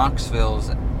got Knoxville's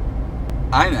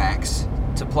IMAX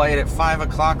to play it at 5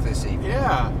 o'clock this evening.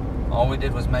 Yeah. All we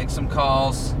did was make some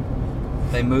calls.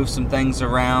 They moved some things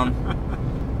around.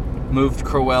 Moved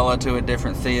Cruella to a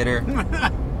different theater.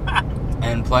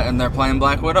 and they're playing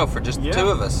Black Widow for just the two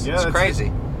of us. Yeah, it's that's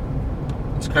crazy.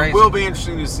 It's crazy. It will be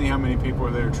interesting to see how many people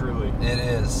are there, truly. It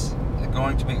is. It's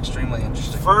going to be extremely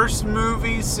interesting. First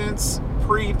movie since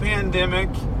pre-pandemic.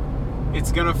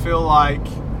 It's going to feel like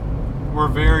we're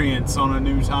variants on a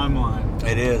new timeline.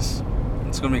 It is.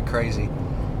 It's going to be crazy.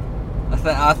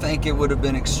 I think it would have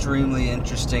been extremely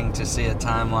interesting to see a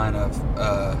timeline of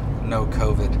no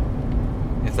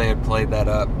COVID if they had played that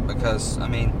up. Because, I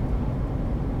mean,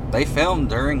 they filmed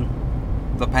during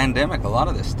the pandemic a lot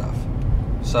of this stuff.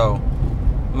 So,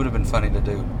 it would have been funny to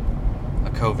do a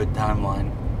COVID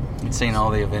timeline and seeing all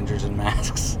the Avengers in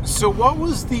masks. So what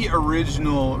was the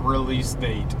original release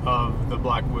date of the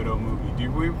Black Widow movie? Do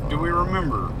we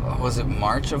remember? Was it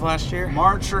March of last year?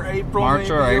 March or April? March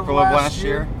or maybe, April of last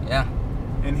year? Yeah.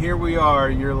 And here we are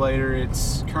a year later.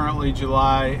 It's currently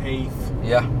July 8th.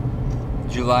 Yeah.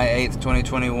 July 8th,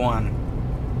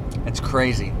 2021. It's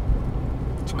crazy.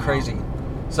 It's crazy.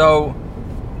 So,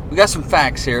 we got some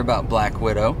facts here about Black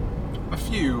Widow. A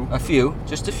few.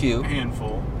 Just a few. A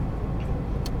handful.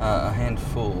 A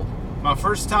handful. My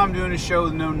first time doing a show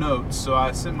with no notes, so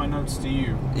I sent my notes to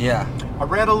you. Yeah. I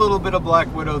read a little bit of Black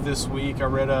Widow this week. I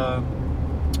read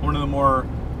one of the more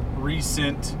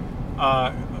recent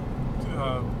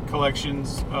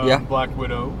collections of Black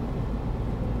Widow.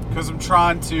 Because I'm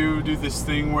trying to do this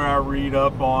thing where I read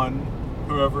up on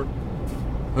whoever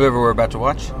we're about to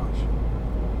watch? Gosh.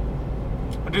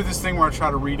 I do this thing where I try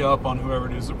to read up on whoever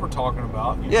it is that we're talking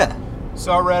about. Yeah.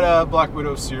 So I read a Black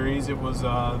Widow series. It was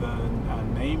the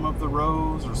Name of the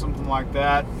Rose or something like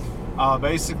that.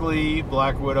 Basically,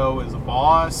 Black Widow is a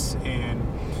boss, and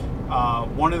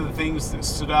one of the things that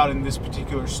stood out in this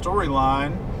particular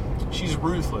storyline, she's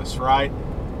ruthless, right?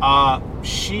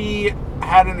 She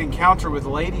had an encounter with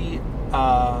Lady.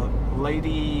 Oh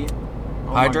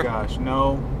Hydra? my gosh,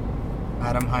 no.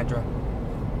 Adam Hydra.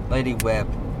 Lady Web.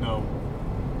 No.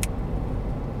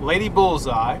 Lady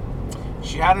Bullseye.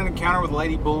 She had an encounter with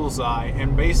Lady Bullseye,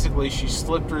 and basically she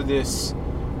slipped her this,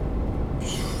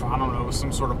 I don't know,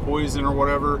 some sort of poison or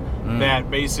whatever that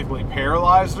basically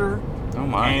paralyzed her. Oh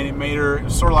my. And it made her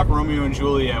sort of like Romeo and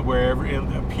Juliet, where it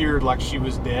appeared like she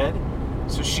was dead.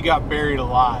 So she got buried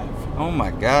alive. Oh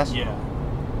my gosh. Yeah.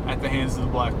 At the hands of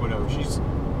the Black Widow. She's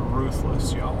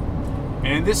ruthless, y'all. And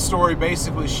in this story,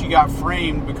 basically, she got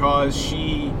framed because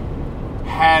she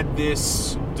had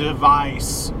this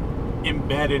device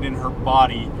embedded in her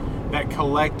body that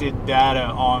collected data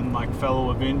on like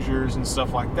fellow Avengers and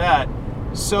stuff like that,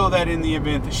 so that in the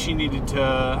event that she needed to,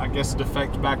 I guess,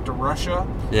 defect back to Russia,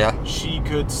 she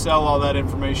could sell all that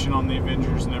information on the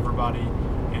Avengers and everybody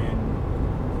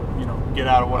and, get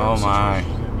out of whatever Oh, my.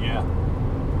 situation she's in. Yeah.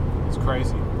 It's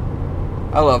crazy.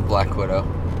 I love Black Widow.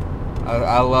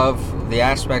 I love the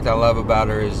aspect I love about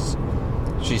her is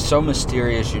she's so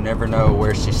mysterious. You never know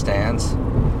where she stands.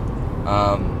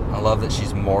 I love that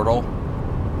she's mortal.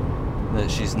 That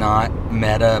she's not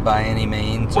meta by any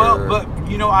means. Well, but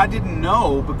I didn't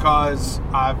know because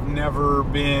I've never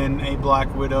been a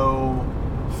Black Widow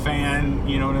fan.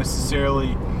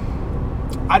 Necessarily.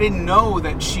 I didn't know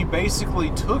that she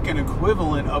basically took an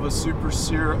equivalent of a super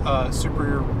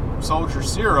soldier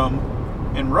serum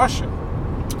in Russia.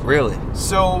 Really?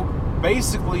 So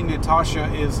basically Natasha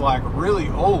is like really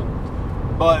old,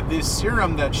 but this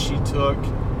serum that she took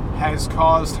has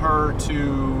caused her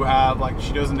to have, like,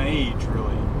 she doesn't age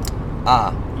really.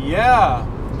 Yeah,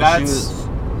 it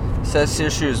says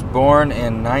here she was born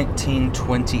in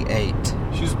 1928.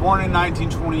 She was born in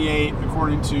 1928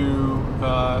 according to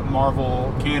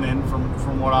Marvel canon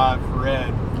from what I've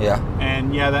read. Yeah.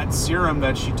 And yeah, that serum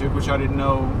that she took, which I didn't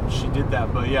know she did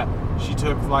that, but yeah, she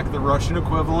took like the Russian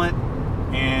equivalent,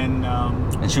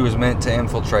 and she was meant to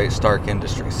infiltrate Stark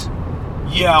Industries.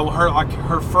 Yeah,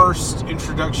 her first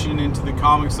introduction into the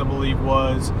comics, I believe,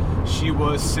 was she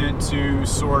was sent to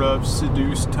sort of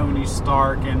seduce Tony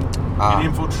Stark and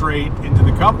infiltrate into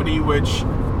the company, which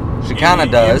she kind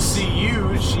of does.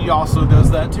 MCU, she also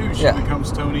does that too. She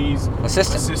becomes Tony's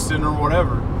assistant or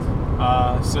whatever.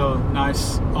 So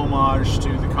nice homage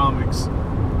to the comics.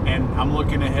 And I'm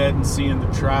looking ahead and seeing the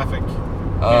traffic.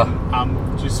 And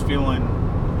I'm just feeling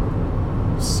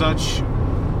such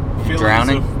feelings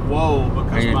of woe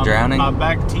because my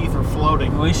back teeth are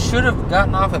floating. We should have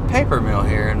gotten off at Paper Mill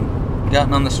here and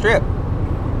gotten on the strip.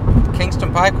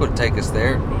 Kingston Pike would take us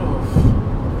there.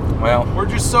 Well, we're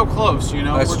just so close,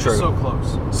 That's we're true. Just so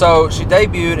close. So she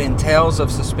debuted in Tales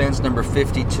of Suspense number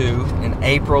 52 in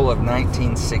April of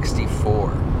 1964.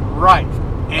 Right.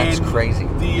 And that's crazy.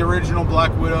 The original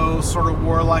Black Widow sort of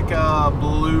wore like a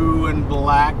blue and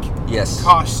black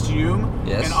costume.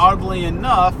 Yes. And oddly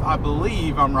enough, I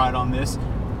believe I'm right on this,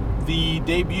 the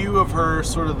debut of her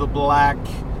sort of the black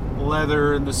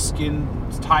leather and the skin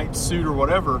tight suit or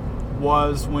whatever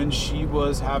was when she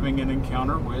was having an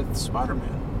encounter with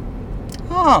Spider-Man.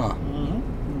 Huh.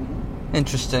 Mm-hmm.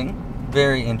 Interesting.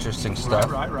 Very interesting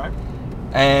stuff. Right.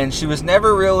 And she was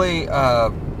never really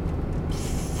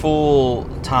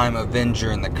full-time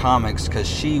Avenger in the comics because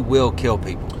she will kill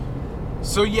people.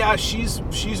 So yeah, she's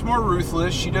more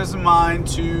ruthless. She doesn't mind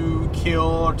to kill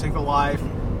or take a life.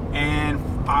 And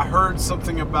I heard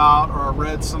something about, or I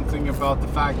read something about the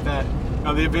fact that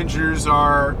the Avengers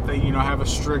have a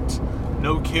strict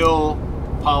no-kill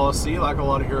policy, like a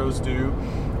lot of heroes do.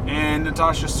 And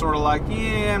Natasha's sort of like,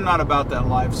 I'm not about that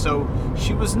life. So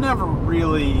she was never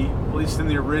really, at least in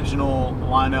the original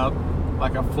lineup,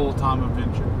 like a full-time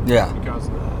Avenger. Yeah. Because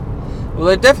of that. Well,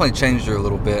 they definitely changed her a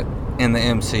little bit in the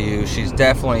MCU. She's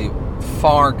definitely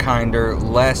far kinder,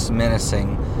 less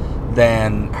menacing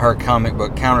than her comic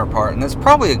book counterpart. And that's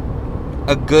probably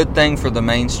a good thing for the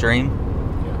mainstream.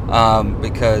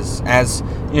 Because as,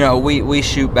 we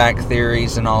shoot back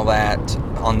theories and all that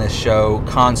on this show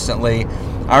constantly.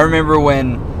 I remember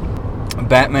when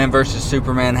Batman vs.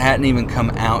 Superman hadn't even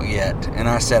come out yet, and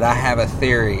I said, I have a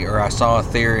theory, or I saw a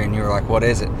theory, and you were like, what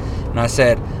is it? And I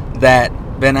said that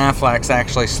Ben Affleck's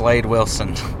actually Slade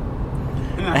Wilson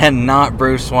and not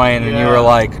Bruce Wayne, and you were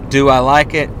like, do I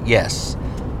like it? Yes.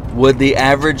 Would the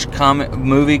average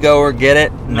moviegoer get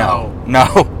it? No,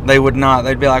 they would not.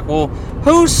 They'd be like, well,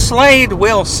 who's Slade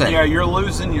Wilson? Yeah, you're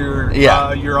losing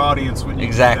your audience when you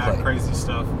do that crazy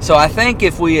stuff. So I think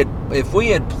if we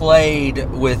had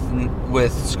played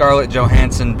with Scarlett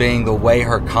Johansson being the way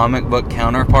her comic book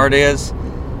counterpart is,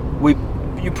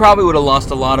 you probably would have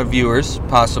lost a lot of viewers,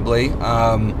 possibly.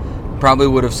 Probably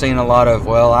would have seen a lot of,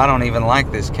 well, I don't even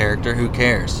like this character, who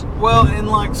cares? Well, and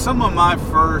like some of my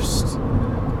first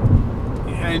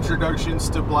introductions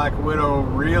to Black Widow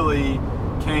really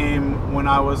came when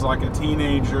I was like a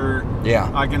teenager,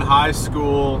 like in high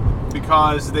school,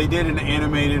 because they did an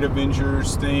animated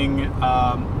Avengers thing.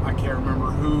 I can't remember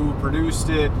who produced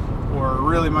it or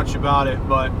really much about it,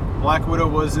 but Black Widow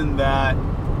was in that,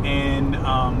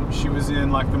 and she was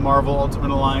in like the Marvel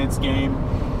Ultimate Alliance game,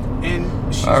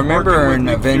 and I remember her in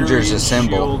Avengers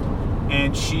Assemble,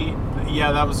 and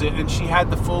that was it, and she had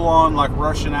the full-on like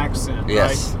Russian accent,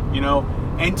 right?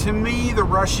 And to me, the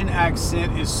Russian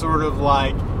accent is sort of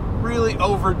like really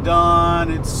overdone.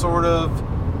 It's sort of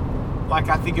like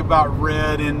I think about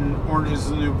Red and Orange is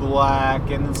the New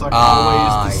Black, and it's like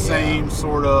always the same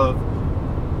sort of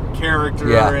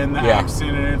character and the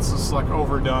accent, and it's just like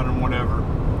overdone and whatever.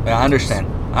 Yeah, I understand.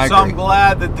 I agree. I'm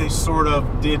glad that they sort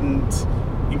of didn't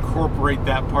incorporate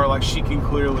that part. Like, she can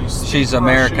clearly speak She's Russian.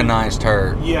 Americanized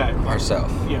Yeah.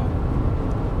 herself. Yeah.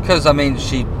 Because, I mean,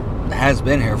 she has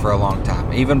been here for a long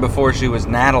time. Even before she was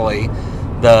Natalie,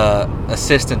 the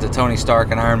assistant to Tony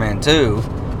Stark in Iron Man 2,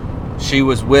 she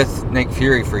was with Nick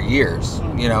Fury for years.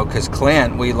 You know, because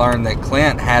we learned that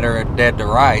Clint had her dead to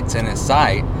rights in his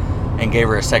sight and gave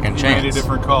her a second chance. He made a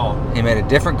different call. He made a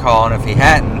different call, and if he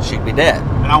hadn't, she'd be dead.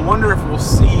 And I wonder if we'll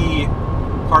see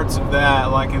parts of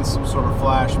that, like in some sort of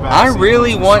flashback. I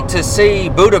really want to see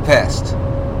Budapest.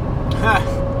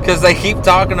 Because they keep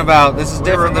talking about this is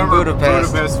different than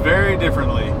Budapest. Budapest very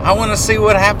differently. I want to see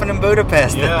what happened in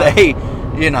Budapest. Yeah. That they,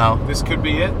 you know. This could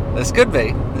be it. This could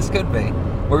be.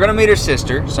 We're going to meet her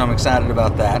sister, so I'm excited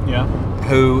about that. Yeah.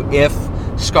 Who, if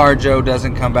ScarJo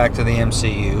doesn't come back to the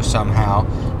MCU somehow,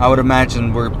 I would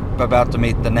imagine we're about to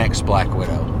meet the next Black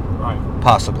Widow. Right.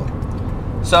 Possibly.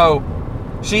 So,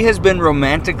 she has been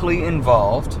romantically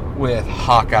involved with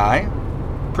Hawkeye.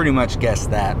 Pretty much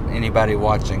guessed that. Anybody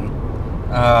watching.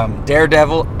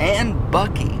 Daredevil and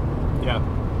Bucky. Yeah.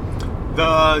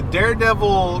 The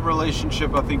Daredevil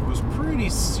relationship, I think, was pretty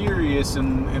serious,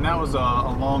 and that was a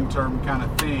long-term kind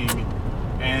of thing.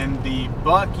 And the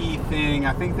Bucky thing,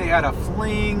 I think they had a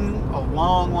fling a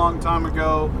long, long time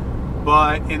ago,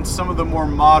 but in some of the more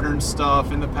modern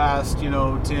stuff in the past,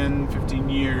 10, 15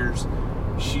 years,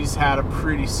 she's had a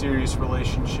pretty serious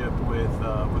relationship with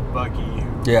Bucky,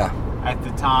 who at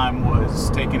the time was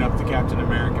taking up the Captain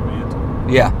America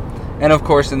mantle. Yeah. And of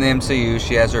course in the MCU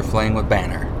she has her fling with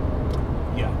Banner.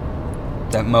 Yeah.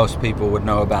 That most people would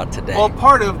know about today. Well,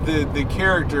 part of the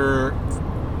character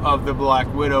of the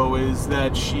Black Widow is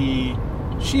that she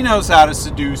knows how to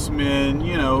seduce men,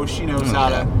 she knows how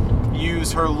to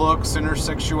use her looks and her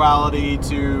sexuality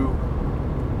to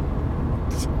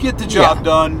get the job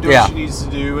done, do what she needs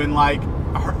to do.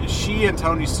 And she and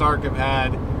Tony Stark have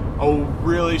had a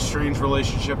really strange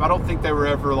relationship. I don't think they were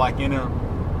ever in a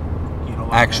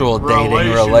actual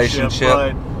dating relationship,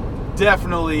 but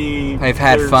definitely they've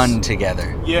had fun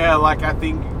together. Yeah, I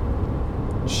think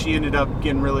she ended up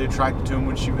getting really attracted to him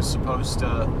when she was supposed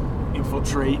to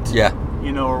infiltrate,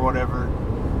 or whatever,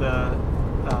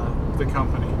 the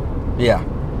company. Yeah.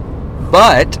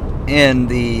 But in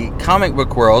the comic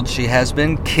book world, she has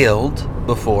been killed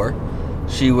before.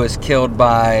 She was killed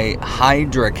by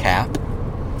Hydra Cap.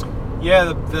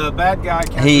 Yeah, the bad guy,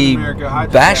 Captain America,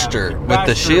 Hydra bashed Cap, her with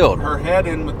the shield. Her head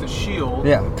in with the shield.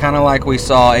 Yeah, kind of like we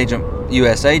saw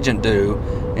U.S. Agent do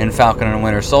in Falcon and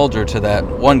Winter Soldier to that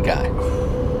one guy.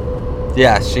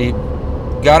 Yeah, she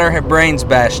got her brains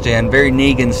bashed in, very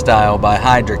Negan style, by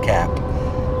Hydra Cap,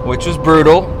 which was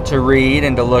brutal to read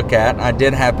and to look at. I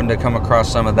did happen to come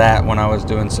across some of that when I was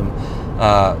doing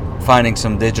finding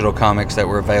some digital comics that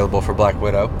were available for Black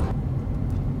Widow.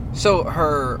 So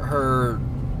her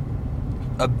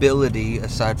ability,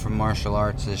 aside from martial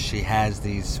arts, is she has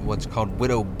these what's called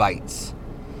Widow Bites.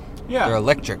 Yeah. They're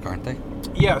electric, aren't they?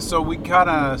 Yeah, so we kind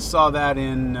of saw that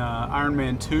in Iron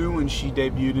Man 2 when she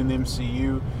debuted in the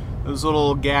MCU. Those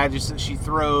little gadgets that she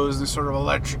throws and sort of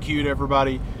electrocute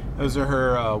everybody, those are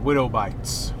her Widow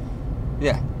Bites.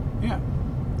 Yeah. Yeah.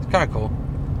 It's kind of cool.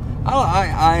 I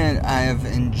have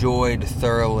enjoyed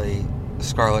thoroughly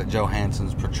Scarlett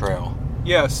Johansson's portrayal.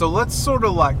 Yeah, so let's sort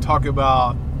of talk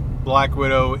about Black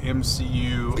Widow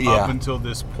MCU up until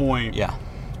this point. Yeah.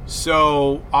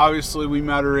 So, obviously, we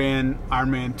met her in Iron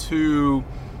Man 2,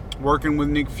 working with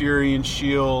Nick Fury and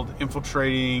S.H.I.E.L.D.,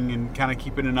 infiltrating and kind of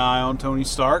keeping an eye on Tony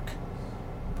Stark.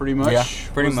 Pretty much. Yeah,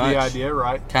 pretty was much. the idea,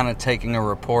 right? Kind of taking a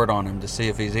report on him to see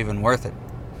if he's even worth it.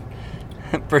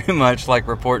 Pretty much like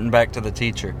reporting back to the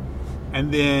teacher.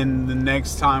 And then the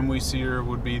next time we see her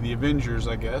would be the Avengers,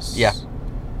 I guess. Yeah.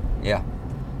 Yeah.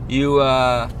 You,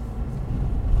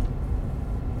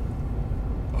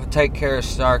 take care of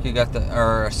Stark. You got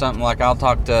or something like, I'll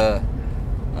talk to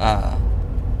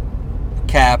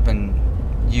Cap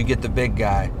and you get the big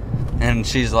guy. And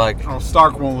she's like, oh,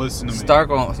 Stark won't listen to me. Stark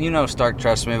won't, Stark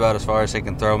trusts me about as far as he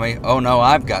can throw me. Oh no,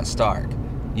 I've got Stark.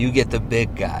 You get the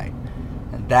big guy.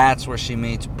 And that's where she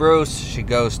meets Bruce. She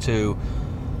goes to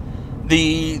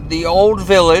the old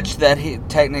village that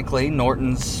technically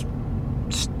Norton's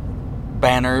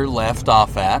Banner left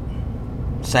off at.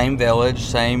 Same village,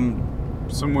 same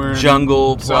somewhere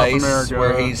jungle in place South America,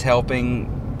 where he's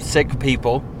helping sick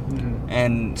people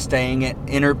and staying at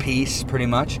inner peace, pretty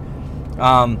much.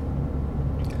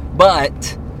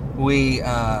 But we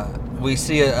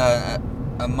see a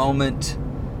moment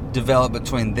develop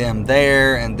between them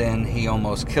there, and then he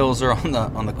almost kills her on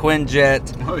the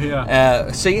Quinjet. Oh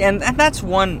yeah. See, and that's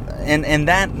one in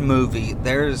that movie.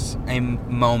 There's a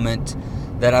moment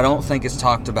that I don't think is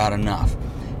talked about enough.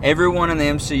 everyone in the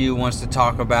MCU wants to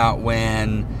talk about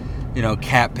when,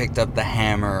 Cap picked up the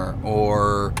hammer,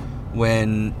 or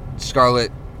when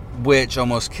Scarlet Witch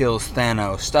almost kills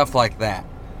Thanos, stuff like that.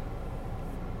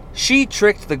 She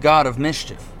tricked the god of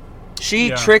mischief.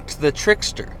 She tricked the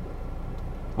trickster.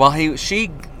 While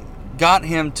she got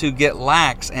him to get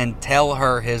lax and tell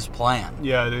her his plan.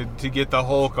 Yeah, to get the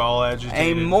Hulk all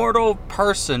agitated. A mortal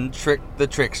person tricked the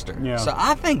trickster. Yeah. So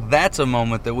I think that's a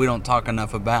moment that we don't talk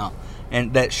enough about,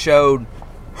 and that showed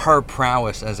her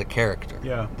prowess as a character.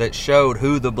 Yeah. That showed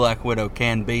who the Black Widow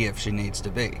can be if she needs to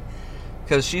be.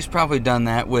 Because she's probably done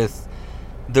that with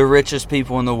the richest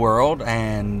people in the world,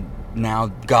 and now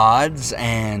gods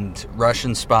and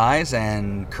Russian spies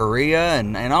and Korea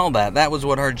and all that. That was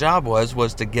what her job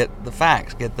was to get the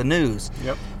facts, get the news.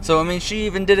 Yep. So, I mean, she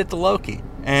even did it to Loki.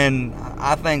 And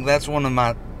I think that's one of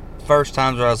my first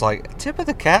times where I was like, tip of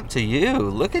the cap to you.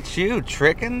 Look at you,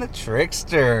 tricking the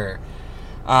trickster.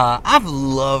 I've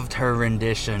loved her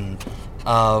rendition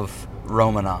of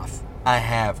Romanoff. I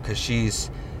have, because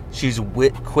she's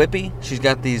quippy. She's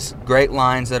got these great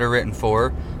lines that are written for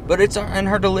her. But it's in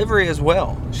her delivery as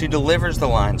well. She delivers the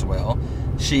lines well.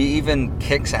 She even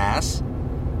kicks ass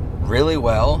really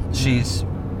well. She's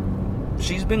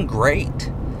been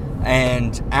great.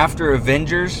 And after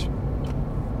Avengers,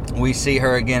 we see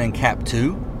her again in Cap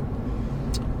 2.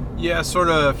 Yeah, sort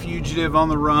of fugitive on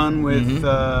the run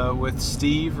with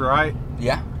Steve, right?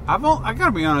 Yeah. I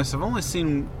gotta be honest. I've only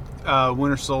seen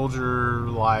Winter Soldier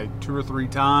like 2 or 3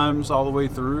 times all the way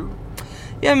through.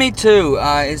 Yeah, me too.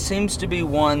 It seems to be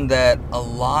one that a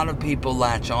lot of people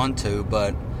latch onto,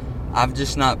 but I've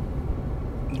just not.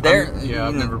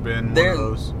 I've never been one of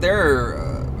those.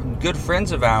 They're good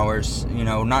friends of ours,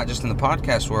 not just in the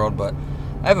podcast world, but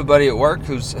I have a buddy at work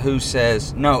who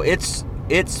says, no, it's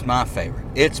my favorite.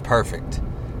 It's perfect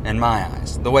in my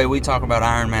eyes. The way we talk about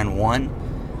Iron Man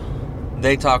 1,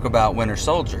 they talk about Winter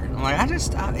Soldier. I'm like,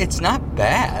 it's not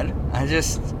bad.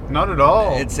 Not at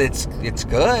all. It's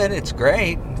good. It's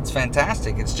great. It's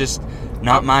fantastic. It's just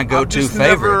not my go-to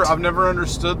favorite. I've never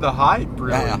understood the hype,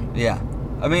 really. Yeah.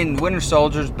 I mean, Winter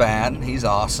Soldier's bad. He's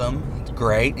awesome. It's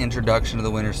great introduction to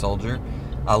the Winter Soldier.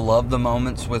 I love the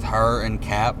moments with her and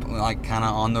Cap, like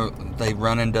kind of they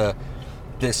run into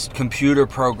this computer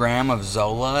program of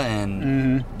Zola,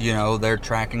 and they're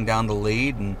tracking down the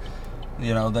lead, and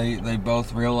they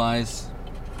both realize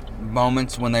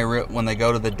moments when they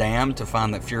go to the dam to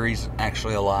find that Fury's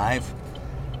actually alive,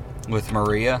 with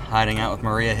Maria, hiding out with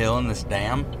Maria Hill in this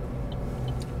dam.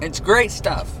 It's great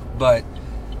stuff. But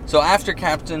so after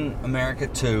Captain America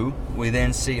 2, we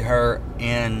then see her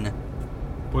in,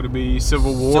 would it be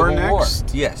Civil War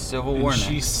next? Yes, Civil War next.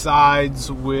 She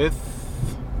sides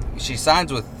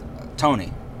with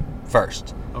Tony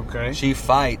first. Okay. She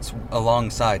fights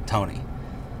alongside Tony.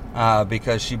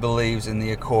 Because she believes in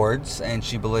the Accords, and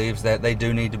she believes that they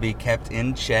do need to be kept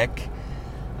in check,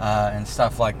 and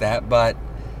stuff like that. But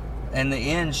in the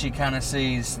end, she kind of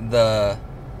sees the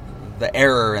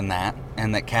error in that,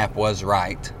 and that Cap was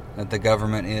right, that the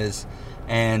government is.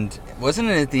 And wasn't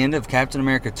it at the end of Captain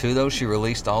America 2, though, she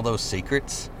released all those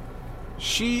secrets?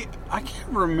 I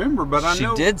can't remember, but I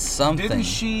know she did something.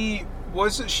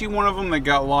 Wasn't she one of them that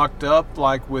got locked up,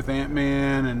 like with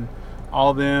Ant-Man and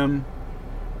all them?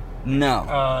 No.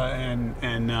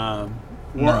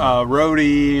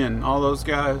 Rhodey and all those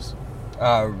guys?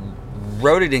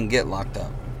 Rhodey didn't get locked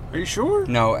up. Are you sure?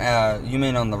 No, you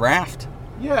mean on the raft?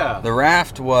 Yeah. The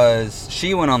raft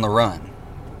she went on the run.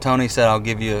 Tony said, I'll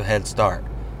give you a head start.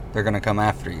 They're going to come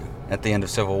after you at the end of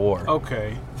Civil War.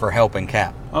 Okay. For helping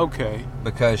Cap. Okay.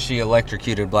 Because she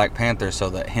electrocuted Black Panther so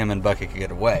that him and Bucky could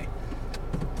get away.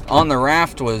 On the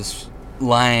raft was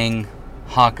Lang,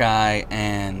 Hawkeye,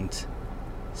 and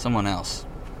someone else.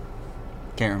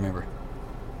 Can't remember.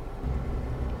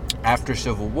 After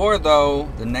Civil War, though,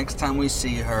 the next time we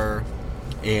see her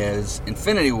is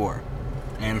Infinity War.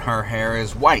 And her hair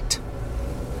is white.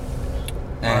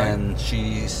 And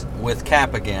she's with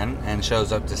Cap again and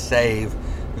shows up to save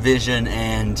Vision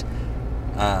and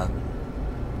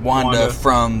Wanda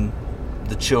from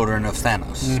the children of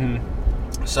Thanos.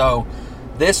 Mm-hmm. So,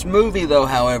 this movie, though,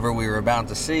 however, we were about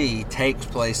to see, takes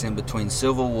place in between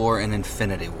Civil War and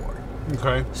Infinity War.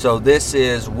 Okay. So this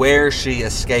is where she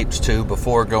escapes to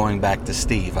before going back to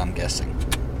Steve, I'm guessing.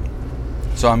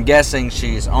 So I'm guessing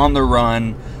she's on the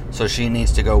run, so she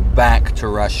needs to go back to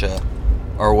Russia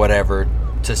or whatever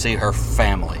to see her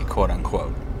family, quote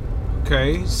unquote.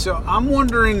 Okay, so I'm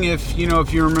wondering if you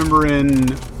remember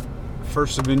in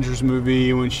first Avengers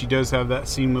movie when she does have that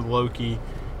scene with Loki,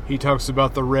 he talks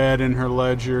about the red in her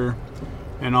ledger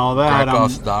and all that.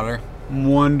 Dracov's daughter. I'm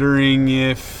wondering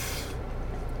if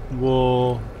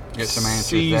we'll get some answers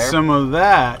see there. some of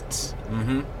that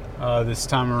Mm-hmm. This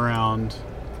time around.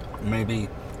 Maybe,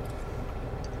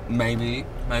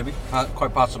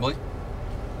 quite possibly.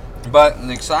 But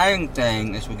the exciting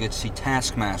thing is we get to see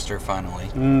Taskmaster finally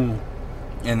in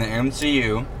the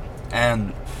MCU.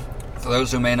 And for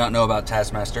those who may not know about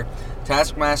Taskmaster,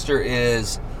 Taskmaster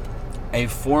is a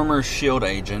former S.H.I.E.L.D.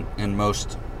 agent in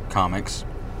most comics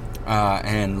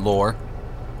and lore.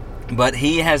 But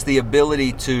he has the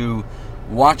ability to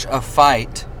watch a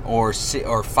fight or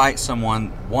fight someone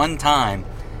one time,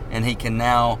 and he can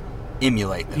now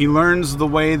emulate them. He learns the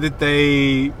way that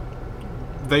they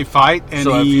fight, and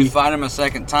so if you fight him a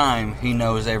second time, he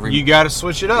knows every... You got to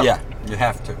switch it up. Yeah, you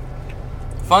have to.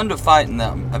 Fun to fight in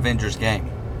the Avengers game,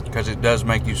 because it does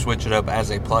make you switch it up as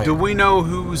a player. Do we know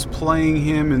who's playing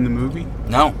him in the movie?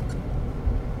 No.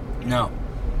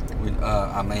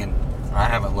 I mean, I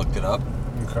haven't looked it up.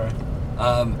 Okay.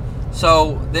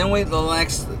 So then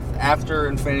after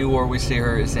Infinity War, we see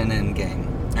her is in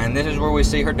Endgame, and this is where we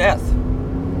see her death.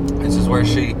 This is where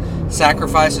she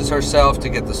sacrifices herself to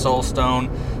get the Soul Stone,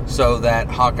 so that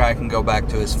Hawkeye can go back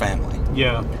to his family.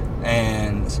 Yeah.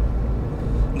 And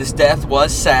this death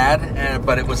was sad,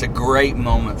 but it was a great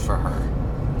moment for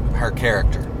her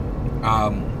character.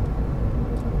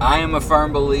 I am a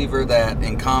firm believer that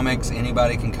in comics,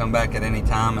 anybody can come back at any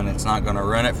time, and it's not going to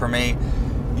ruin it for me.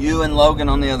 You and Logan,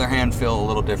 on the other hand, feel a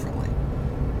little differently.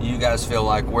 You guys feel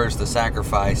like, where's the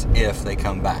sacrifice if they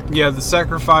come back? Yeah, the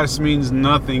sacrifice means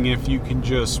nothing if you can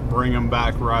just bring them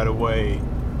back right away.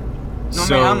 I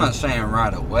mean, I'm not saying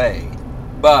right away,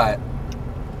 but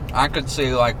I could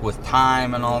see, like, with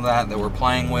time and all that we're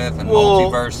playing with and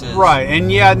multiverses. Right,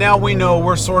 and yeah, now we know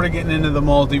we're sort of getting into the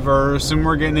multiverse, and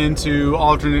we're getting into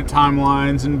alternate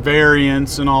timelines and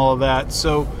variants and all of that.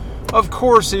 So, of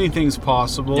course, anything's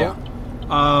possible. Yeah.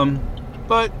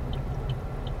 But,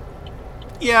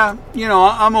 yeah,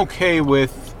 I'm okay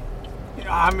with...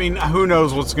 I mean, who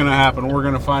knows what's going to happen? We're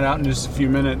going to find out in just a few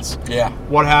minutes. Yeah.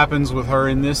 What happens with her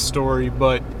in this story,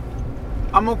 but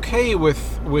I'm okay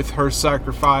with her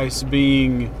sacrifice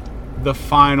being the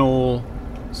final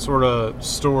sort of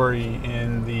story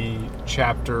in the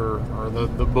chapter or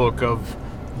the book of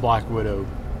Black Widow.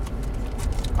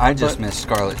 I just miss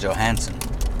Scarlett Johansson.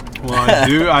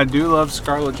 Well, I do love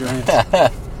Scarlett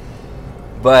Johansson.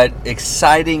 But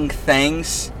exciting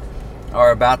things are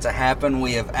about to happen.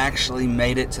 We have actually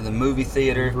made it to the movie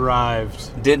theater.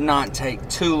 Arrived. Did not take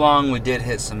too long. We did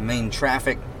hit some mean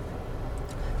traffic.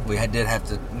 We did have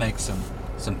to make some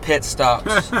pit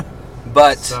stops.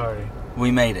 But Sorry.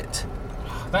 We made it.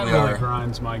 That really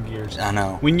grinds my gears. I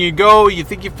know. When you go, you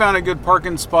think you found a good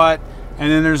parking spot,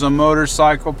 and then there's a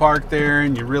motorcycle parked there,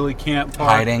 and you really can't park.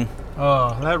 Hiding.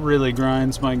 Oh, that really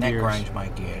grinds my gears. That grinds my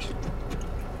gears.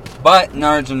 But,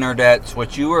 nerds and nerdettes,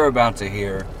 what you are about to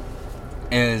hear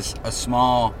is a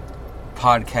small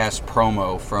podcast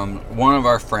promo from one of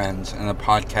our friends in the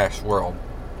podcast world.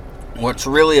 What's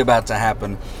really about to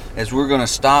happen is we're going to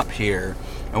stop here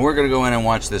and we're going to go in and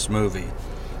watch this movie.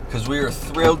 Because we are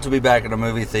thrilled to be back at a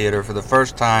movie theater for the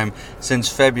first time since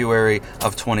February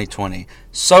of 2020.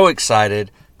 So excited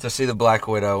to see the Black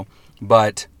Widow.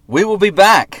 But we will be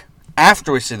back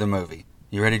after we see the movie.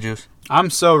 You ready, Juice? I'm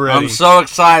so ready. I'm so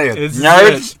excited. It's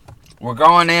Nerds, we're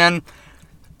going in.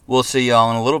 We'll see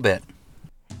y'all in a little bit.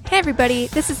 Hey everybody,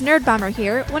 this is Nerd Bomber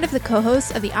here, one of the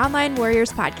co-hosts of the Online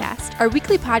Warriors podcast. Our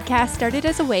weekly podcast started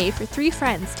as a way for three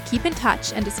friends to keep in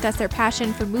touch and discuss their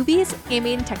passion for movies,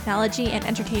 gaming, technology, and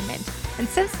entertainment. And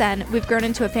since then, we've grown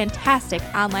into a fantastic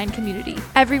online community.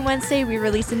 Every Wednesday, we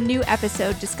release a new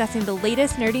episode discussing the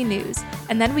latest nerdy news,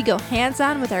 and then we go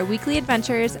hands-on with our weekly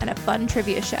adventures and a fun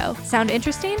trivia show. Sound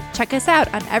interesting? Check us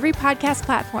out on every podcast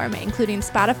platform, including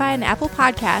Spotify and Apple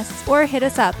Podcasts, or hit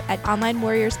us up at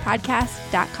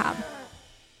onlinewarriorspodcast.com.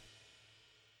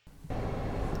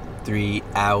 3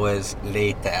 hours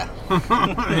later.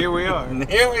 Here we are.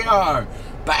 Here we are,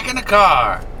 back in the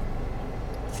car.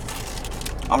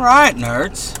 All right,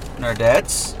 nerds,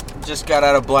 nerdettes. Just got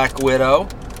out of Black Widow.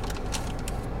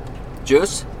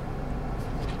 Juice?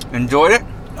 Enjoyed it?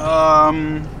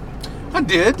 I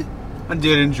did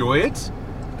enjoy it.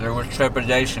 There was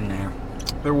trepidation there.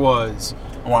 There was.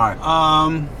 Why?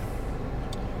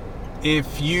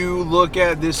 If you look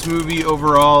at this movie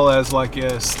overall as like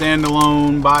a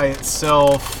standalone by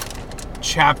itself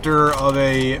chapter of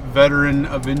a veteran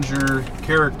Avenger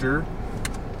character,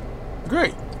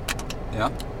 great.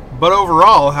 Yeah. But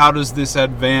overall, how does this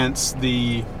advance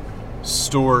the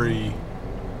story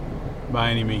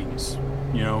by any means?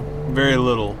 You know, very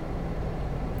little.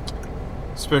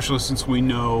 Especially since we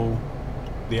know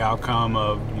the outcome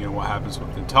of, what happens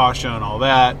with Natasha and all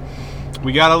that.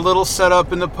 We got a little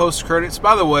setup in the post-credits.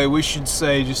 By the way, we should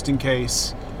say, just in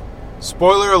case,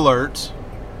 spoiler alert,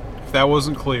 if that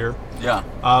wasn't clear. Yeah.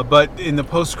 But in the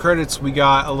post-credits, we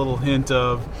got a little hint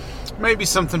of maybe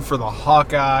something for the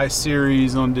Hawkeye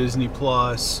series on Disney+.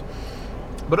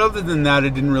 But other than that,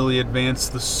 it didn't really advance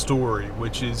the story,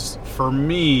 which is, for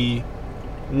me,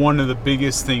 one of the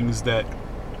biggest things that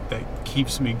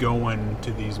keeps me going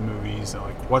to these movies.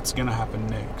 Like, what's going to happen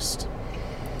next?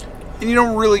 And you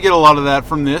don't really get a lot of that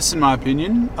from this, in my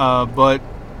opinion. But,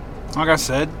 like I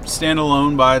said,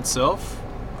 standalone by itself.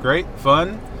 Great,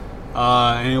 fun.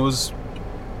 And it was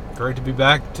great to be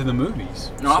back to the movies.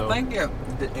 No, so. I think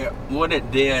what it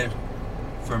did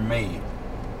for me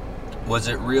was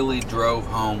it really drove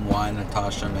home why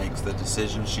Natasha makes the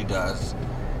decision she does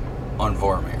on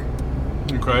Vormir.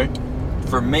 Okay.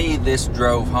 For me, this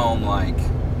drove home, like,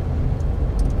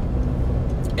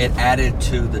 it added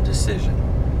to the decision.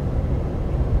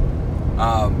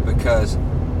 Because,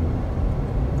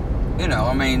 you know,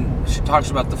 I mean, she talks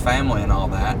about the family and all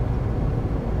that.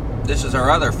 This is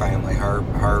her other family, her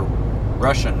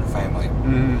Russian family,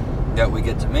 that we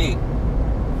get to meet.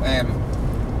 And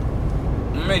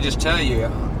let me just tell you,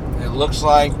 it looks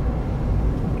like,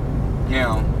 you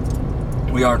know,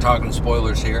 we are talking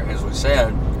spoilers here, as we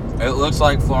said. It looks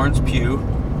like Florence Pugh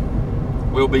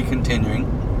will be continuing.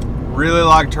 Really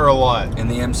liked her a lot. In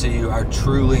the MCU, I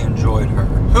truly enjoyed her.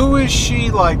 Who is she,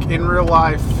 like, in real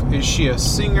life? Is she a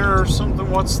singer or something?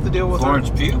 What's the deal with Florence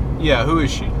her? Pugh? Yeah, who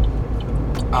is she?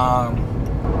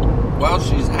 Well,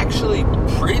 she's actually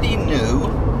pretty new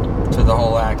to the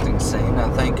whole acting scene. I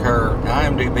think her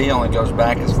IMDb only goes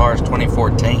back as far as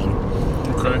 2014.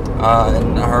 Okay.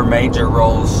 And her major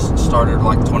roles started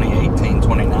like 2018,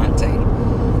 2019.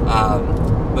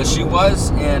 But she was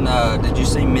in, did you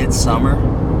see Midsummer?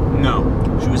 No.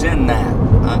 She was in that.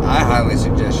 I highly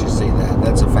suggest you see that.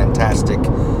 That's a fantastic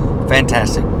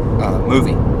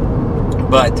movie.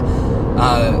 But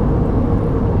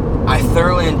I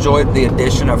thoroughly enjoyed the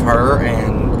addition of her,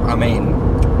 and I mean,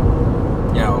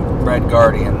 you know, Red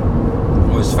Guardian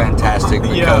was fantastic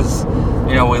because,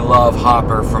 you know, we love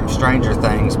Hopper from Stranger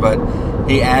Things, but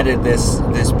he added this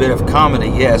bit of comedy,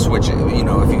 yes, which, you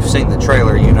know, if you've seen the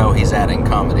trailer, you know he's adding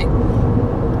comedy.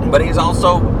 But he's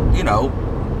also, you know,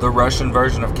 the Russian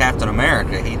version of Captain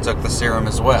America. He took the serum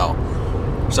as well.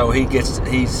 So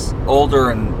he's older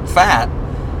and fat,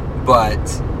 but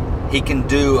he can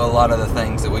do a lot of the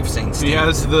things that we've seen Steve He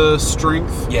has the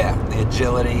strength. Yeah, the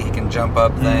agility. He can jump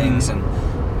up things and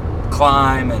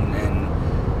climb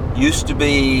and used to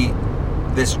be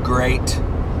this great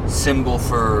symbol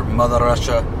for Mother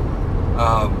Russia.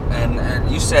 And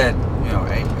you said, you know,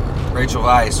 Rachel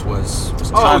Weisz was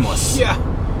timeless. Oh,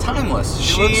 yeah. Timeless.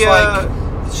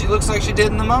 She looks like she did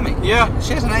in The Mummy. Yeah.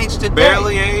 She hasn't aged a day.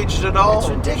 Barely aged at all. It's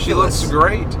ridiculous. She looks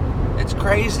great. It's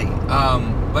crazy.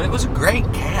 But it was a great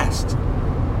cast.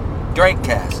 Great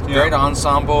cast. Yeah. Great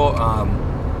ensemble.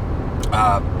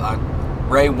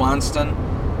 Ray Winston,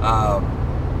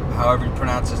 however you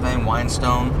pronounce his name,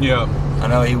 Weinstone. Yeah. I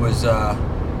know he was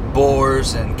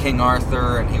Bors and King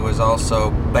Arthur, and he was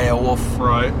also Beowulf.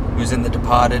 Right. He was in The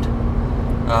Departed.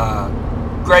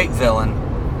 Great villain.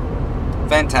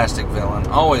 Fantastic villain.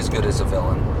 Always good as a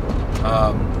villain.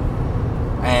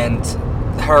 And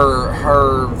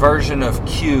her version of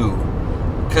Q,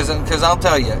 because I'll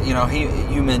tell you, you know,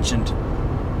 you mentioned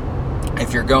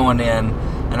if you're going in,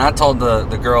 and I told the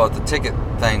girl at the ticket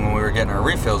thing when we were getting our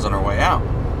refills on our way out,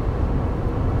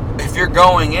 if you're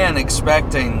going in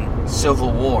expecting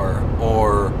Civil War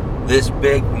or this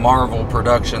big Marvel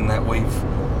production that we've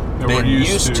been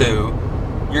used to,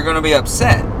 you're going to be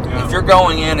upset. Yeah. If you're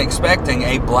going in expecting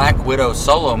a Black Widow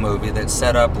solo movie that's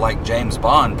set up like James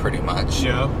Bond pretty much,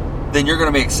 then you're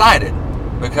going to be excited,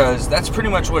 because that's pretty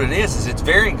much what it is it's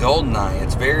very GoldenEye.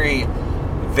 It's very,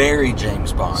 very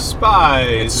James Bond.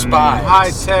 Spies.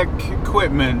 High-tech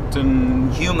equipment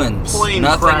and humans. Plane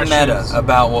Nothing crashes. Meta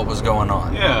about what was going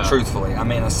on. Yeah. Truthfully. I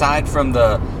mean, aside from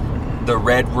the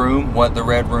Red Room, what the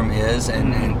Red Room is,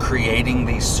 and creating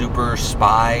these super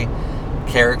spy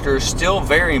characters, still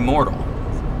very mortal.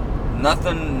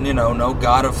 Nothing, you know, no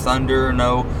God of Thunder,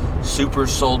 no super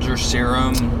soldier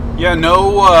serum. Yeah,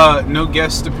 no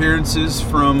guest appearances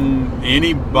from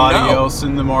anybody else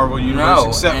in the Marvel universe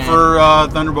except for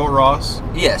Thunderbolt Ross.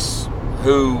 Yes,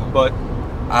 but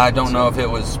I don't know if it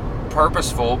was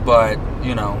purposeful, but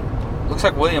you know, looks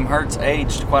like William Hurt's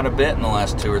aged quite a bit in the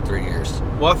last 2 or 3 years.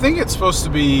 Well, I think it's supposed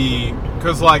to be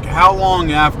because, like, how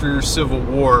long after Civil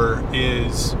War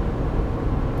is,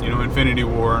 you know, Infinity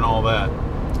War and all that?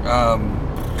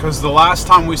 Because the last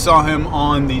time we saw him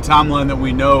on the timeline that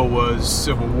we know was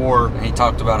Civil War. And he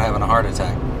talked about having a heart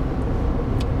attack.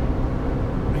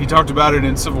 He talked about it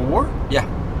in Civil War? Yeah.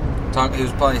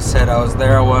 He said I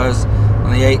was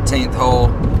on the 18th hole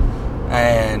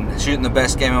and shooting the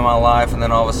best game of my life, and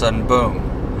then all of a sudden,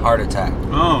 boom, heart attack.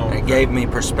 Oh. And it gave me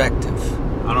perspective.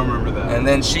 I don't remember that. And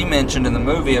then she mentioned in the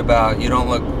movie about you don't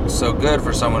look so good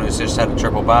for someone who's just had a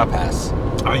triple bypass.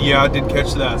 Yeah, I did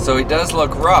catch that. So he does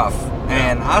look rough.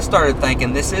 And I started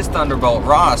thinking, this is Thunderbolt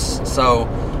Ross, so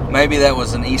maybe that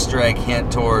was an Easter egg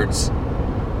hint towards,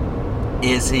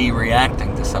 is he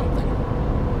reacting to something?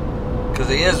 Because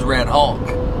he is Red Hulk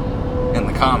in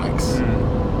the comics.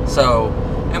 Mm. So,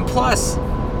 and plus,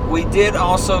 we did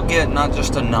also get not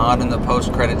just a nod in the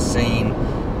post-credits scene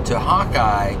to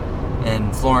Hawkeye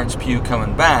and Florence Pugh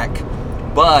coming back,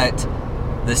 but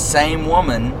the same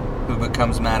woman who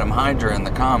becomes Madam Hydra in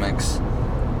the comics,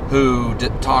 who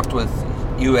talked with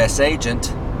U.S.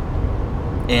 Agent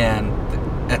and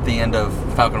at the end of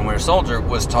Falcon and Winter Soldier,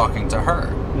 was talking to her.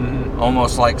 Mm-hmm.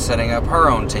 Almost like setting up her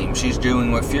own team. She's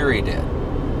doing what Fury did.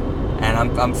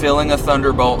 And I'm feeling a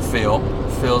Thunderbolt feel.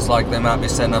 Feels like they might be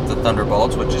setting up the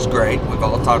Thunderbolts, which is great. We've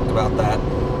all talked about that.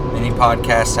 Many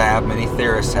podcasts have, many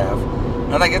theorists have.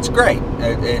 And I think it's great.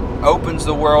 It opens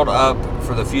the world up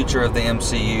for the future of the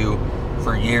MCU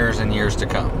for years and years to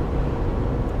come.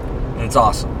 And it's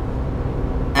awesome.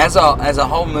 As a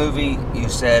whole movie, you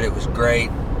said it was great,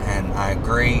 and I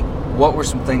agree. What were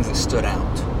some things that stood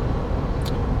out?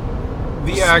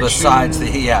 The action. Besides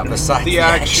the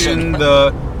action,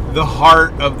 the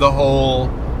heart of the whole,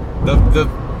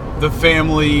 the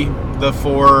family, the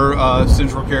four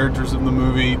central characters of the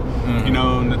movie. Mm-hmm. You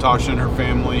know, Natasha and her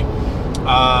family.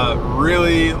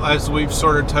 Really, as we've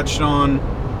sort of touched on,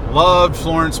 loved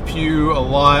Florence Pugh a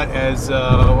lot as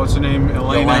what's her name,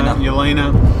 Yelena.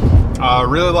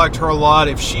 Really liked her a lot.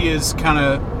 If she is kind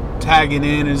of tagging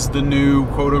in as the new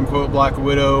quote-unquote Black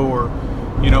Widow, or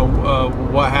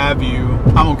what have you,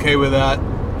 I'm okay with that.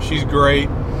 She's great.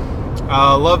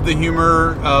 Love the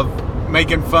humor of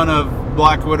making fun of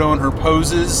Black Widow and her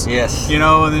poses. Yes.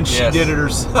 And then she did it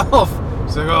herself.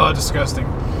 It's like, oh, disgusting.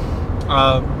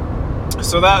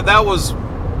 So that was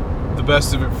the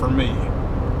best of it for me.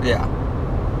 Yeah.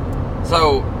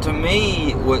 So, to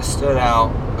me, what stood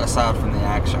out, aside from the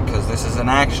action, because this is an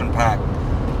action-packed,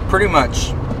 pretty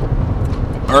much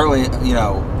early,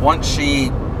 once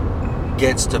she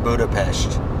gets to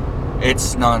Budapest,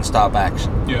 it's non-stop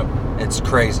action. Yeah. It's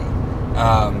crazy.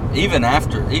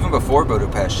 Even before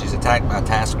Budapest, she's attacked by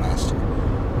Taskmaster,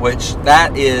 which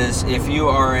that is, if you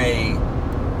are a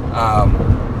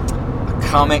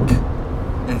comic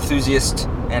enthusiast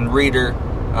and reader,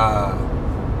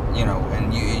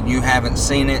 and you haven't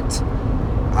seen it,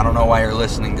 I don't know why you're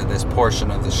listening to this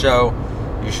portion of the show.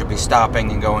 You should be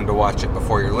stopping and going to watch it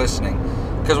before you're listening,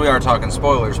 because we are talking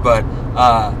spoilers. But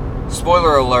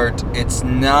spoiler alert, it's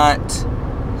not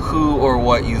who or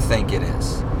what you think it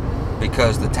is,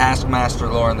 because the Taskmaster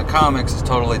lore in the comics is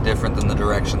totally different than the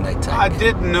direction they take. I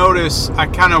did notice, I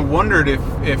kind of wondered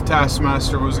if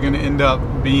Taskmaster was going to end up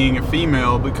being a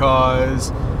female,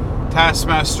 because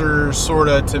Taskmaster sort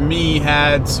of, to me,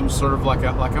 had some sort of like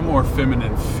a more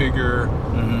feminine figure.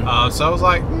 Mm-hmm. So I was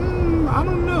like, I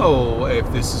don't know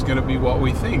if this is going to be what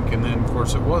we think. And then, of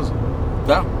course, it wasn't.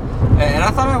 No. And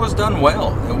I thought it was done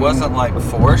well. It wasn't like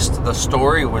forced. The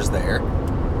story was there.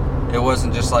 It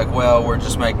wasn't just like, well, we're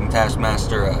just making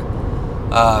Taskmaster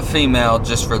a female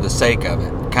just for the sake of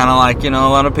it. Kind of like, a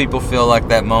lot of people feel like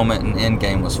that moment in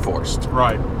Endgame was forced.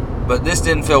 Right. But this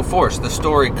didn't feel forced. The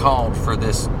story called for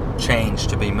this change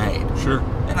to be made. Sure.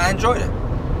 And I enjoyed it.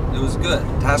 It was good.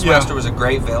 Taskmaster was a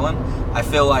great villain. I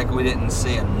feel like we didn't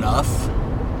see enough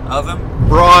of him.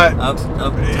 Of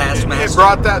Taskmaster. It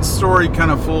brought that story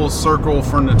kind of full circle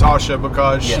for Natasha,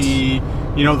 because she,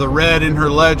 the red in her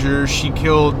ledger, she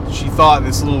thought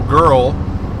this little girl.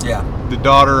 Yeah. The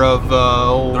daughter of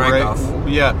old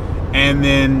Dreykov. Yeah. And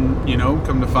then,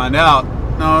 come to find out,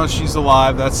 no, she's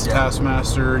alive. That's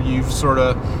Taskmaster. You've sort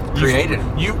of created.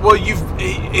 You've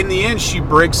in the end, she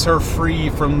breaks her free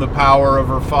from the power of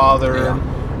her father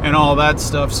and all that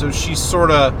stuff. So she sort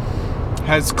of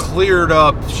has cleared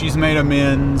up. She's made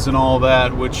amends and all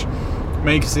that, which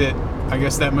makes it, I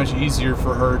guess, that much easier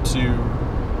for her to,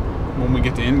 when we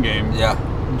get to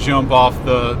Endgame, jump off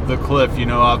the cliff.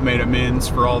 I've made amends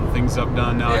for all the things I've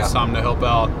done. Now it's time to help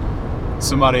out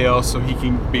somebody else so he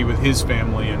can be with his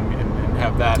family and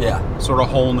have that sort of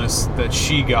wholeness that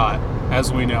she got,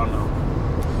 as we now know.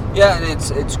 Yeah, and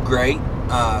it's great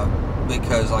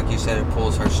because, like you said, it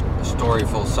pulls her story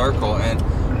full circle.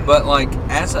 But like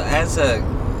as a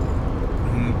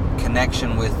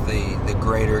connection with the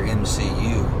greater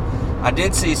MCU, I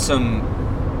did see some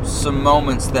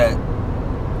moments that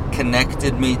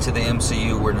connected me to the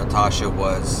MCU where Natasha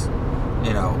was,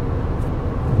 you know,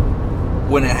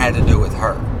 when it had to do with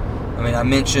her. I mean, I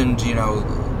mentioned, you know,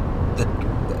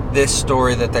 this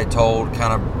story that they told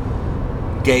kind of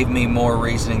gave me more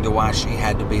reasoning to why she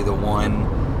had to be the one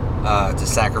to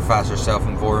sacrifice herself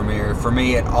in Vormir. For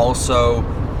me, it also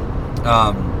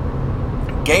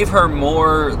gave her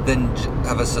more than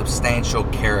of a substantial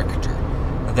character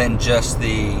than just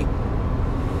the,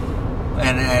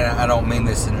 and I don't mean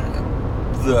this in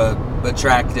the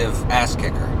attractive ass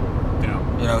kicker. Yeah.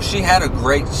 You know, she had a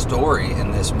great story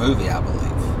in this movie, I believe.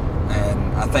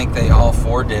 And I think they all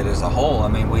four did as a whole. I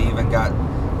mean, we even got,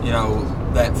 you know,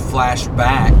 that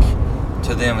flashback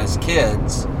to them as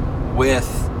kids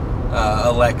with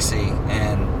Alexei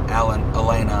and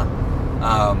Elena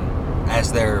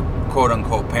as their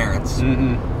quote-unquote parents.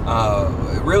 Mm-hmm.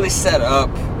 It really set up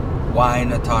why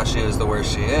Natasha is the way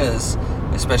she is,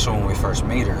 especially when we first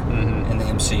meet her in the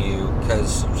MCU,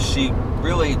 because she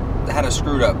really had a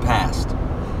screwed up past.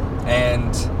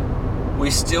 And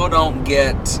we still don't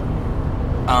get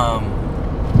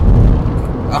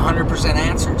 100%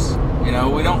 answers. You know,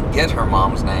 we don't get her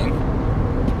mom's name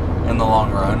in the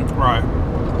long run. Right.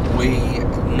 We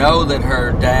know that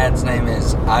her dad's name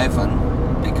is Ivan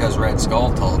because Red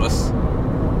Skull told us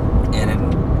in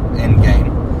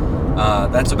Endgame.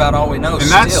 That's about all we know.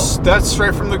 And still. that's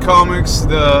straight from the comics.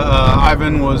 The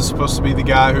Ivan was supposed to be the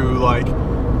guy who like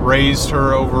raised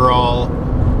her overall,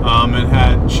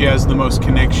 and she has the most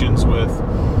connections with.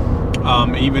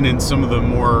 Even in some of the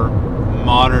more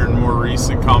modern, more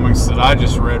recent comics that I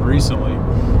just read recently.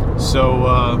 So,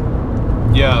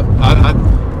 yeah,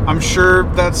 I'm sure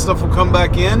that stuff will come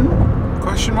back in?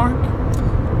 Question mark?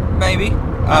 Maybe.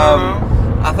 I don't know.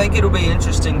 I think it'll be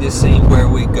interesting to see where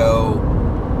we go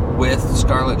with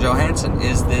Scarlett Johansson.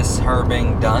 Is this her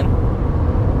being done?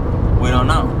 We don't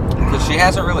know. Because she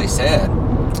hasn't really said,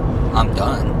 I'm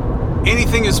done.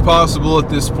 Anything is possible at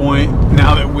this point,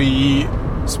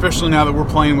 especially now that we're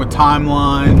playing with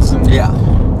timelines and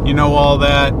you know, all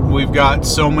that. We've got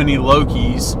so many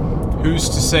Lokis. Who's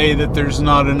to say that there's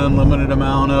not an unlimited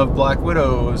amount of Black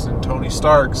Widows and Tony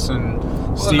Starks and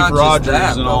Steve not Rogers just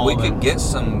that, and but all we of could them? get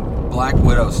some Black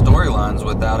Widow storylines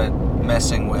without it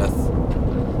messing with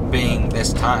being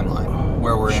this timeline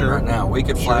where we're in right now. We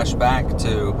could flash back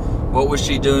to what was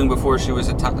she doing before she was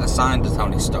assigned to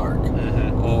Tony Stark,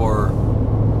 or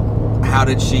how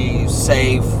did she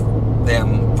save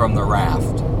them from the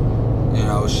raft? You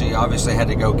know, she obviously had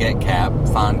to go get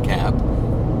find Cap,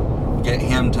 get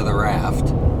him to the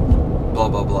raft, blah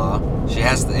blah blah. She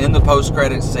has in the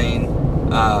post-credit scene,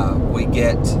 we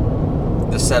get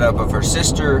the setup of her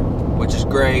sister, which is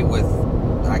great. With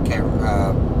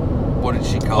what did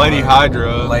she call Lady her?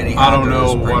 Hydra. Lady I Hydra. don't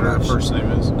know what her first name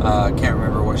is. Can't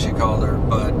remember what she called her,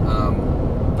 but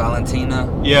Valentina,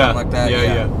 Yeah, something like that.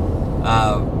 yeah.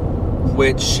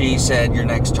 Which she said your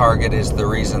next target is the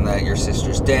reason that your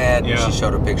sister's dead. Yeah. She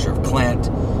showed a picture of Clint,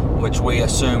 which we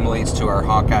assume leads to our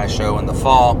Hawkeye show in the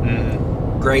fall.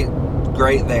 Great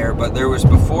there. But there was,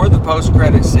 before the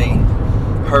post-credit scene,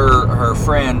 her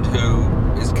friend, who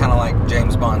is kind of like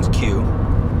James Bond's Q,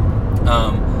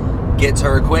 gets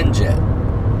her a Quinjet.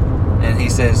 And he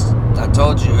says, I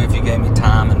told you if you gave me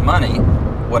time and money,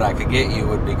 what I could get you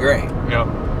would be great. Yep.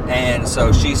 And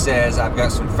so she says, I've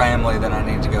got some family that I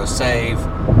need to go save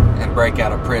and break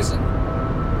out of prison.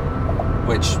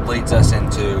 Which leads us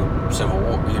into Civil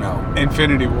War, you know.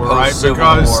 Infinity War, right? Civil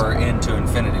War into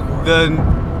Infinity War.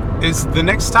 The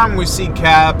next time we see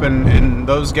Cap and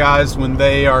those guys when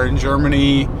they are in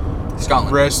Germany,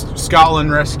 Scotland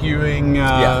rescuing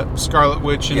Scarlet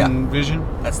Witch and Vision.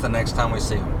 That's the next time we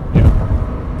see them. Yeah.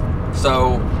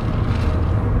 So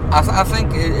I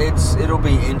think it'll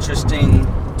be interesting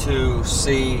to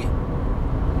see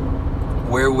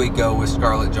where we go with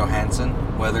Scarlett Johansson,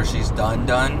 whether she's done.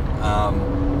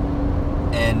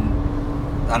 And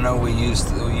I know we use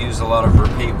a lot of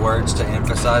repeat words to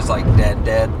emphasize, like dead,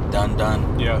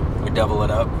 done. Yeah. We double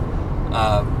it up.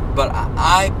 But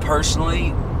I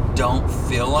personally don't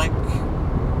feel like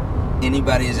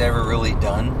anybody's ever really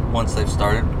done once they've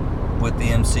started with the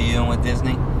MCU and with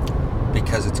Disney,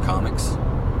 because it's comics.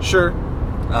 Sure.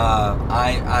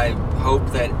 I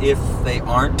hope that if they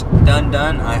aren't done,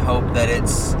 I hope that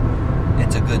it's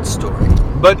a good story.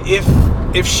 But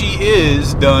if she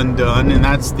is done, and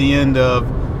that's the end of,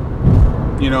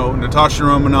 you know, Natasha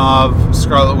Romanoff,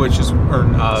 Scarlet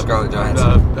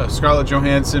Johansson, Scarlett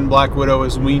Johansson, Black Widow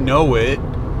as we know it,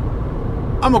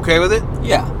 I'm okay with it.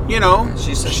 Yeah, you know,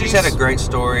 she's had a great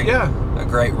story. Yeah, a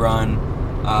great run,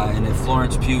 and if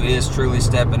Florence Pugh is truly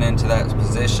stepping into that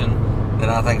position, then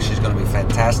I think she's going to be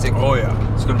fantastic. Oh,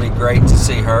 yeah. It's going to be great to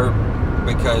see her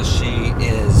because she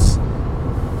is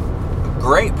a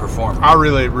great performer. I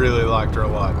really, really liked her a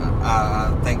lot.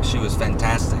 I think she was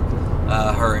fantastic.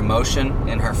 Her emotion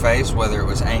in her face, whether it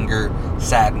was anger,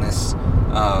 sadness,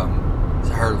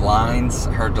 her lines,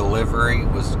 her delivery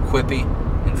was quippy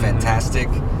and fantastic.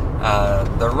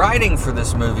 The writing for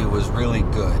this movie was really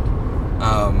good,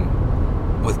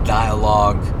 with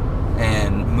dialogue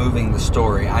and moving the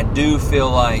story. I do feel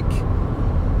like,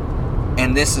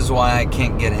 and this is why I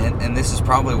can't get in, and this is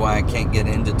probably why I can't get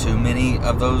into too many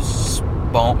of those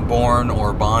Bourne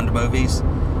or Bond movies,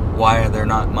 why they're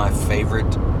not my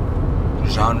favorite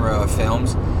genre of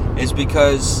films, is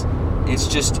because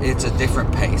it's a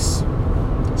different pace.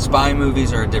 Spy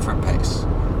movies are a different pace.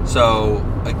 So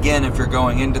again, if you're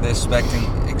going into this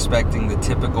expecting the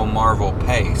typical Marvel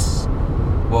pace,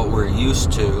 what we're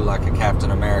used to, like a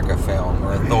Captain America film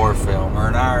or a Thor film or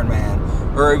an Iron Man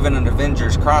or even an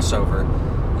Avengers crossover,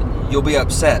 you'll be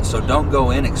upset. So don't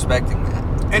go in expecting that.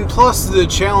 And plus the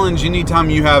challenge anytime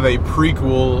you have a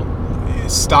prequel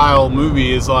style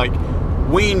movie is like,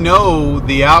 we know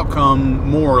the outcome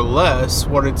more or less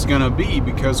what it's going to be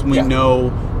because we know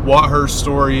what her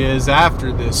story is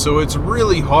after this. So it's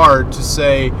really hard to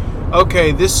say,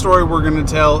 okay, this story we're going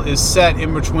to tell is set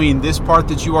in between this part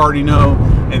that you already know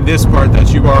and this part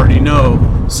that you already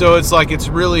know. So it's like it's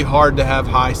really hard to have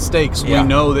high stakes. We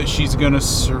know that she's going to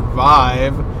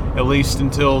survive at least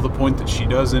until the point that she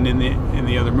doesn't in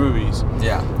the other movies.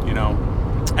 Yeah. You know.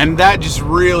 And that just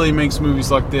really makes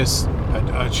movies like this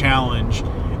a challenge.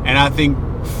 And I think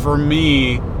for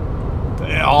me,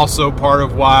 also part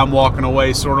of why I'm walking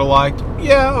away sort of like,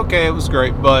 yeah, okay, it was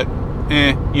great, but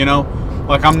you know,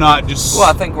 like I'm not just... Well,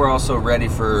 I think we're also ready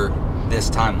for this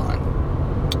timeline.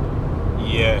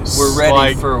 Yes. We're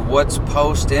ready for what's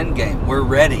post-Endgame. We're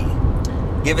ready.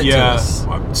 Give it to us.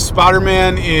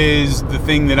 Spider-Man is the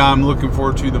thing that I'm looking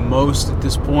forward to the most at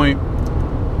this point.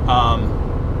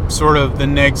 Sort of the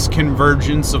next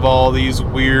convergence of all these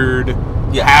weird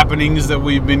happenings that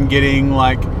we've been getting.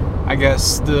 Like, I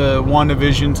guess the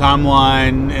WandaVision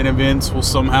timeline and events will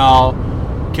somehow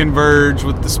converge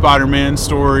with the Spider-Man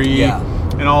story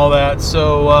and all that.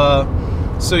 So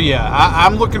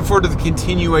I'm looking forward to the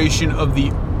continuation of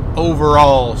the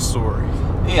overall story.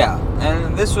 Yeah,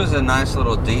 and this was a nice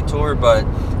little detour, but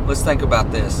let's think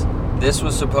about this. This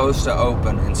was supposed to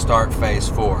open and start Phase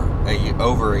 4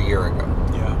 over a year ago.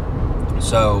 Yeah.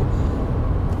 So,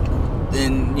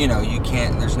 then, you know, you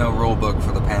can't, there's no rule book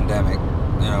for the pandemic.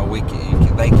 You know,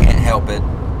 they can't help it.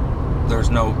 There was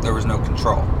no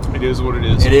control. It is what it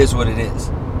is. It is what it is.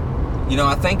 You know,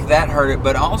 I think that hurt it,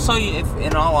 but also, if,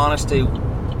 in all honesty,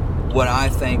 what I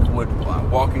think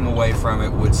walking away from it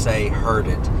would say hurt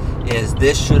it is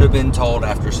this should have been told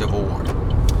after Civil War.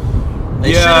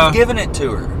 They should have given it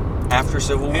to her after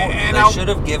Civil War. They should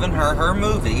have given her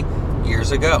movie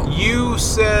years ago. You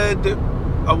said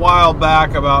a while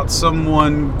back about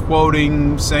someone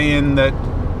saying that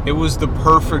it was the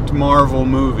perfect Marvel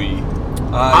movie.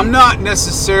 I'm not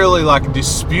necessarily like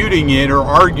disputing it or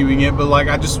arguing it, but like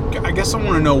I guess I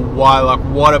want to know why. Like,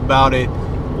 what about it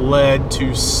led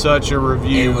to such a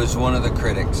review? It was one of the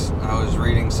critics. I was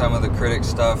reading some of the critic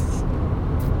stuff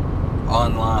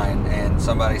online, and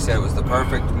somebody said it was the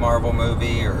perfect Marvel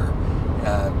movie, or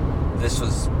this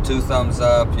was 2 thumbs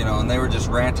up, you know, and they were just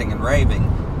ranting and raving.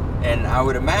 And I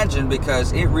would imagine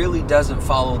because it really doesn't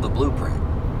follow the blueprint.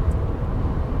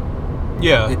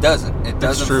 Yeah. It doesn't. It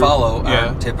doesn't follow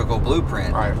our typical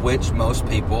blueprint, right, which most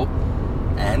people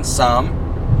and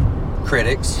some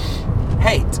critics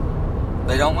hate.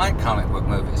 They don't like comic book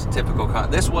movies.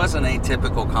 This wasn't a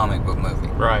typical comic book movie.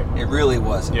 Right. It really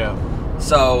wasn't. Yeah.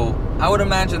 So I would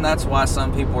imagine that's why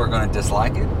some people are going to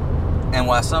dislike it, and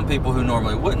why some people who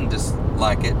normally wouldn't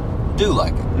dislike it do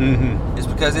like it. Mm-hmm. It's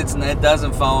because it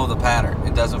doesn't follow the pattern.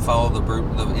 It doesn't follow the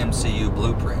MCU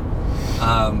blueprint.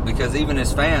 Because even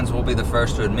as fans, we'll be the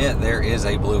first to admit there is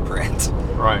a blueprint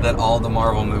that all the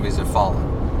Marvel movies have followed,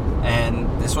 and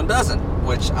this one doesn't.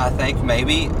 Which I think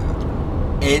maybe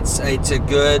it's a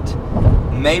good.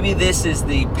 Maybe this is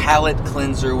the palate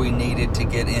cleanser we needed to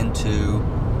get into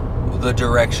the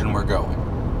direction we're going.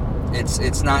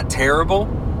 It's not terrible,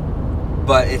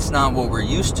 but it's not what we're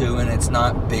used to, and it's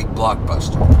not big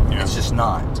blockbuster. Yeah. It's just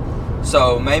not.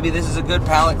 So maybe this is a good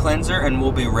palate cleanser, and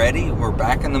we'll be ready. We're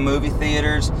back in the movie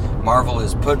theaters. Marvel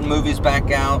is putting movies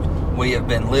back out. We have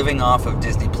been living off of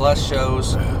Disney Plus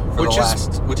shows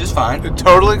which is fine.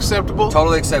 Totally acceptable.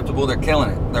 Totally acceptable. They're killing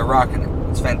it. They're rocking it.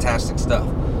 It's fantastic stuff.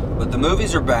 But the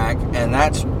movies are back, and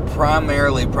that's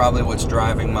primarily probably what's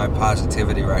driving my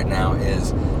positivity right now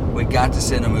is we got to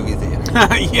sit in a movie theater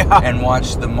Yeah. and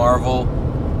watch the Marvel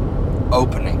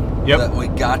opening. Yep. We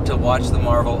got to watch the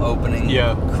Marvel opening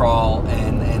crawl,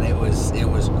 and it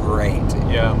was great.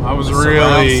 Yeah, I was the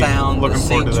really surround sound, looking the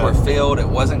forward to seats that. were filled. It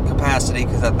wasn't capacity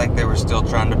because I think they were still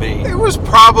trying to be. It was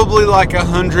probably like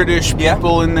 100-ish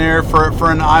people in there for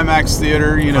an IMAX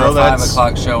theater. You know, for a that's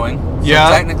 5 o'clock showing. So Yeah.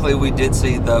 technically, we did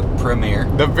see the premiere.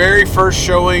 the very first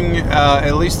showing,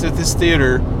 at least at this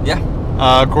theater. Yeah.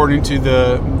 According to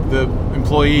the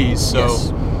employees. So,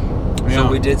 Yes. yeah. So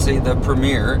we did see the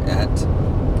premiere at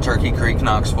Turkey Creek,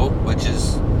 Knoxville, which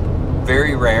is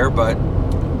very rare, but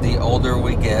the older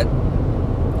we get,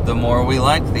 the more we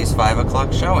like these 5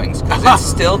 o'clock showings because it's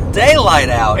still daylight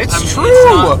out. It's true. It's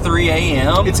not 3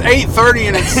 a.m. It's 8:30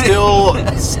 and it's still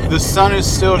the sun is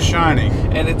still shining.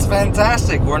 And it's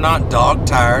fantastic. We're not dog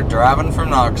tired driving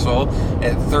from Knoxville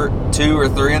at 2 or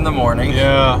 3 in the morning.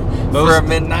 Yeah, For a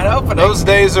midnight opening. Those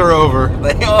days are over.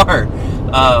 They are.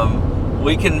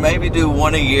 We can maybe do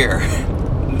one a year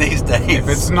these days. If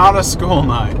it's not a school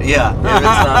night. Yeah, if it's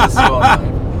not a school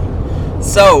night.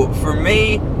 So, for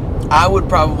me, I would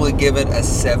probably give it a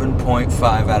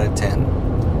 7.5 out of 10.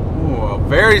 Ooh,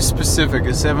 very specific,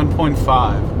 a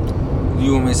 7.5.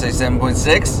 You want me to say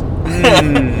 7.6?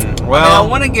 Well, I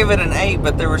want to give it an 8,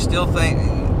 but there were still things,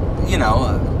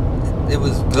 it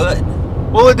was good.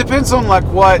 well, it depends on like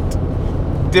what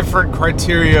different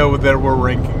criteria that we're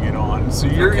ranking it on. So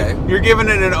you're giving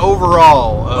it an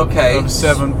overall of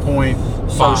 7.5.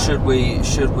 So should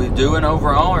we do an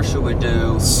overall, or should we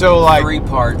do 3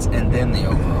 parts and then the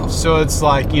overall? So it's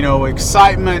like,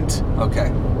 excitement,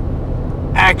 Okay.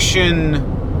 action,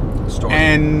 Story.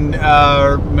 and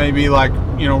maybe like,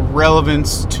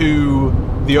 relevance to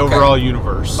the overall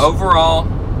universe. Overall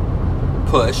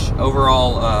push,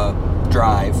 overall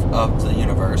drive of the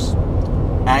universe,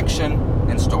 action,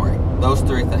 and story. Those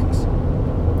 3 things.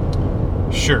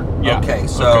 Sure. Yeah. Okay,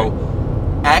 so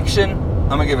action,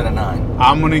 I'm gonna give it a 9.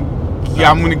 I'm gonna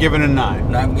give it a 9.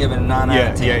 And I'm giving it a 9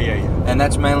 out of 10. Yeah. And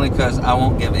that's mainly because I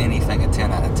won't give anything a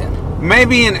 10 out of 10.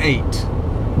 Maybe an 8.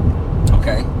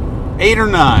 Okay. 8 or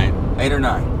 9. 8 or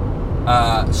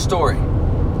 9. Story.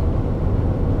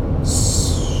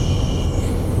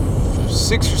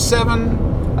 6 or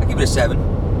 7. I'll give it a 7.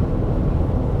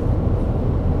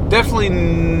 Definitely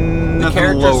nothing The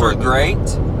characters lower were than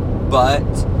great, but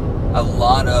a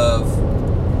lot of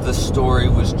the story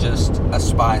was just a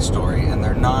spy story, and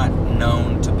they're not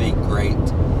known to be great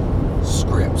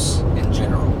scripts in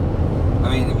general. I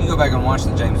mean, if you go back and watch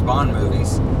the James Bond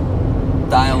movies,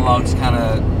 dialogue's kind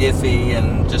of iffy,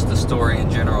 and just the story in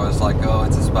general is like, oh,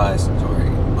 it's a spy story,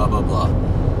 blah, blah, blah.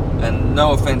 And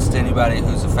no offense to anybody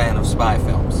who's a fan of spy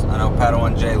films. I know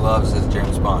Padawan J loves his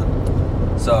James Bond.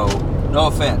 So, no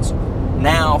offense.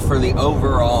 Now, for the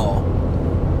overall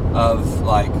of,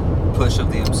 like, push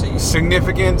of the MCU.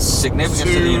 significance to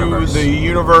the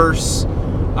universe,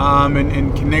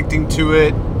 and connecting to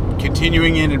it,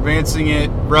 continuing it, advancing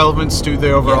it, relevance to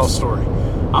the overall story.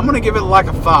 I'm going to give it like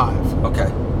a 5.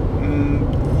 Okay.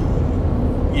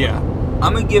 Yeah.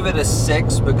 I'm going to give it a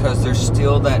 6 because there's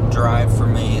still that drive for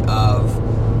me of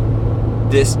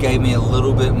this gave me a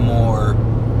little bit more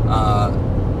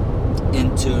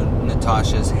into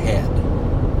Natasha's head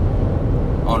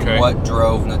on what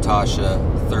drove Natasha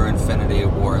through Infinity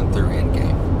War and through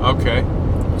Endgame. Okay.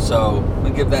 So, I'm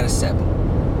going to give that a 7.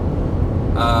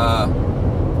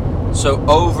 So,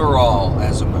 overall,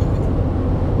 as a movie,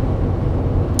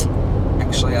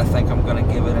 actually, I think I'm going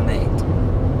to give it an 8.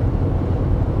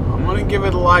 I'm going to give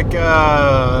it like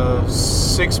a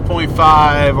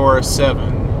 6.5 or a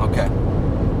 7. Okay.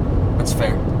 That's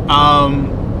fair.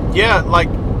 Yeah, like,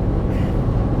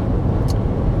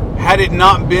 had it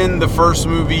not been the first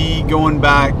movie going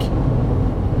back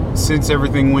since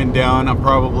everything went down, I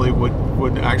probably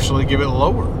would actually give it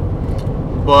lower.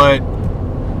 But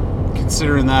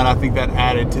considering that, I think that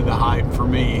added to the hype for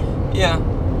me. Yeah.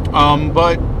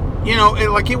 But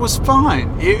it was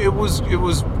fine. It was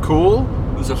cool.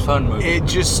 It was a fun movie.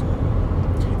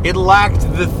 It lacked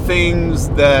the things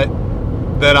that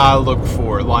I look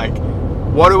for. Like,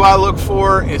 what do I look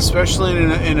for, especially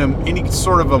in any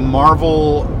sort of a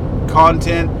Marvel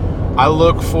content? I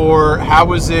look for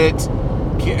how is it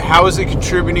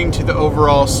contributing to the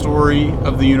overall story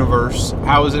of the universe?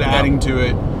 How is it adding to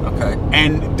it? Okay.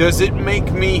 And does it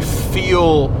make me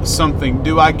feel something?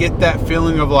 Do I get that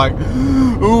feeling of like,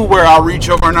 ooh, where I'll reach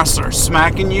over and I start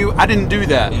smacking you? I didn't do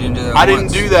that. You didn't do that I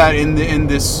once. didn't do that in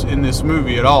this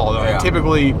movie at all. Yeah.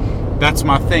 Typically, that's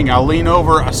my thing. I lean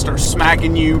over, I start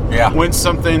smacking you when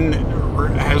something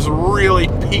has really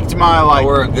piqued my like.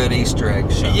 Or a good Easter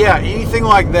egg show. Yeah, anything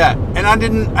like that. And I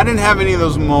didn't have any of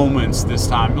those moments this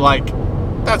time. Like,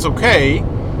 that's okay.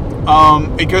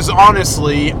 Because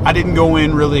honestly, I didn't go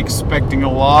in really expecting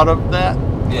a lot of that.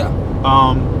 Yeah.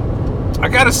 I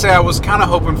gotta say, I was kind of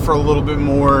hoping for a little bit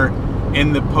more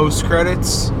in the post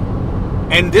credits,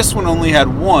 and this one only had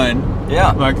one.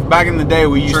 Yeah. Like back in the day,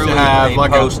 we used to have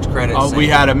like post credit. We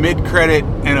had a mid credit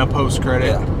and a post credit.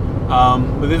 Yeah.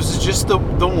 But this is just the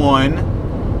one.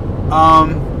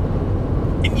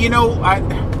 And you know,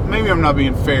 maybe I'm not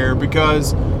being fair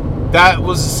because that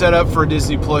was a setup for a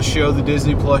Disney Plus show. The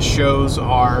Disney Plus shows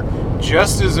are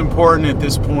just as important at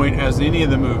this point as any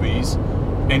of the movies,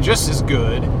 and just as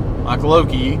good. Like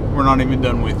Loki, we're not even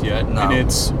done with yet, and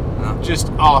it's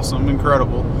just awesome,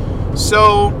 incredible.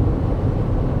 So,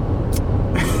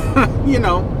 you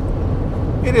know,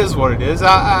 it is what it is.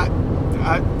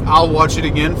 I'll watch it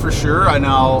again for sure, and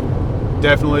I'll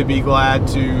definitely be glad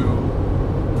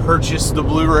to purchase the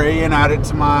Blu-ray and add it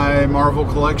to my Marvel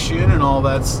collection and all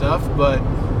that stuff. But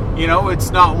you know, it's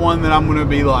not one that I'm going to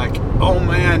be like, oh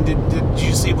man, did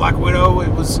you see Black Widow? It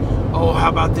was, oh, how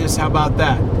about this? How about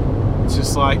that? It's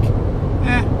just like,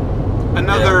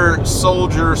 another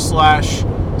soldier /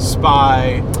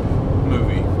 spy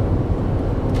movie.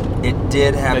 It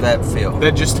did have that feel.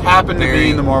 That just happened to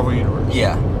be in the Marvel Universe.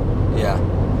 Yeah. Yeah.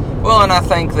 Well, and I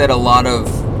think that a lot of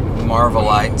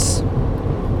Marvelites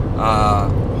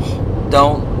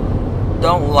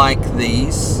don't like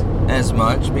these as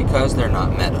much because they're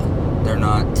not meta. They're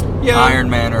not Iron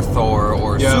Man or Thor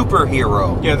or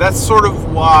superhero. Yeah, that's sort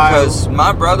of why. Because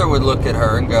my brother would look at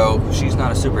her and go, she's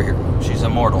not a superhero. She's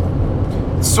immortal.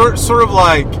 Sort of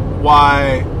like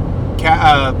why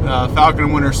Falcon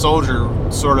and Winter Soldier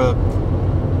sort of,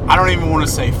 I don't even want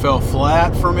to say fell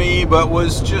flat for me, but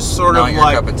was just sort of your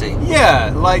like, cup of tea.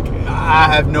 Yeah, like I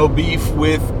have no beef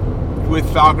with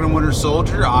Falcon and Winter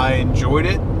Soldier. I enjoyed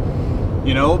it,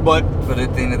 you know, but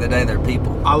at the end of the day, they're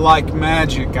people. I like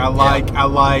magic. I like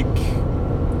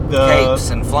the capes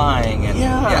and flying and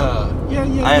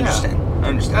I understand.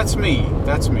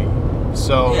 That's me.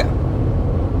 So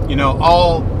you know,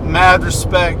 all mad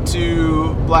respect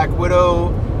to Black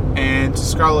Widow and to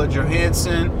Scarlett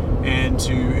Johansson and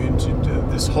to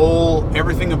this whole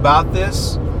everything about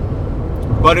this,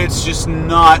 but it's just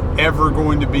not ever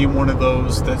going to be one of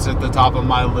those that's at the top of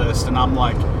my list and I'm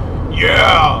like,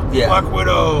 Black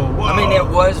Widow. Whoa. I mean, it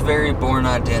was very Bourne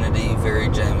Identity, very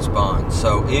James Bond.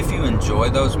 So if you enjoy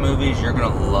those movies, you're going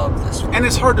to love this one. And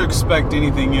it's hard to expect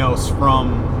anything else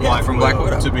from Black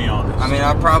Widow, to be honest. I mean,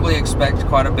 I probably expect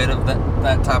quite a bit of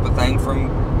that type of thing from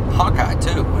Hawkeye,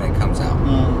 too, when it comes out.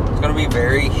 It's going to be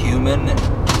very human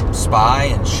and spy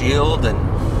and shield and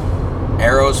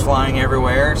arrows flying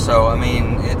everywhere. So, I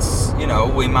mean, it's, you know,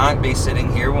 we might be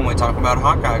sitting here when we talk about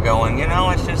Hawkeye going, you know,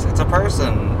 it's a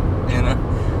person. You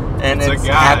know, and it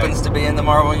happens to be in the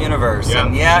Marvel Universe. Yeah.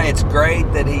 And it's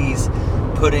great that he's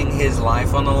putting his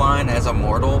life on the line as a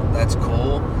mortal. That's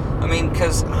cool. I mean,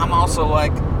 because I'm also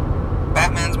like,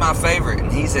 Batman's my favorite,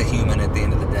 and he's a human at the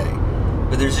end of the day.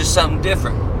 But there's just something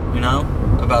different, you know,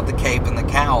 about the cape and the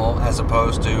cowl as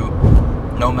opposed to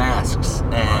no masks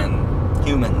and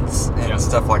humans and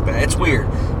stuff like that. It's weird.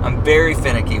 I'm very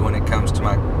finicky when it comes to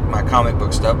my comic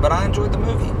book stuff, but I enjoyed the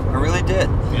movie. I really did.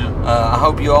 Yeah. I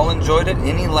hope you all enjoyed it.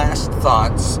 Any last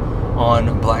thoughts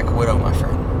on Black Widow, my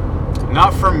friend?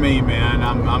 Not from me, man.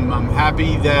 I'm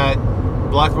happy that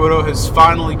Black Widow has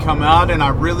finally come out, and I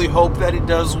really hope that it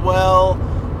does well.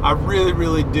 I really,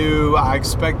 really do. I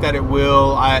expect that it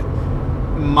will.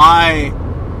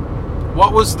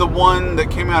 What was the one that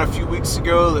came out a few weeks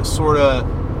ago that sort of,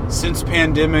 since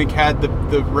pandemic, had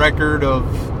the record of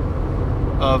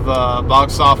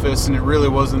box office, and it really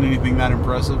wasn't anything that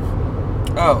impressive?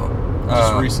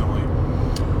 Just recently.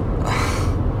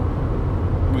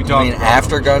 We talked. You mean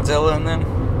after Godzilla and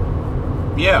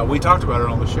them? Yeah, we talked about it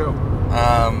on the show.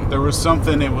 There was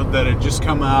something that had just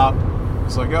come out.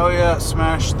 It's like, oh yeah,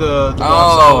 smashed the box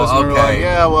office. And we were like,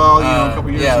 yeah, well, you know, a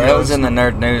couple years ago. Yeah, that was in the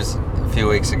Nerd News a few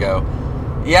weeks ago.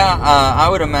 Yeah, I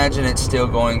would imagine it's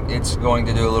going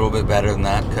to do a little bit better than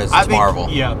that because it's Marvel.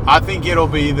 Yeah, I think it'll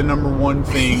be the number one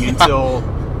thing until,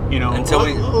 you know, a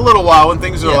little while when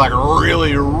things are like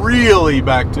really, really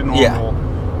back to normal.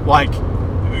 Yeah. Like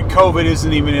COVID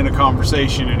isn't even in a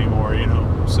conversation anymore, you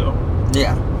know. So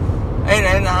yeah,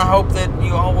 and I hope that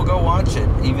you all will go watch it,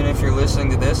 even if you're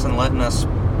listening to this and letting us.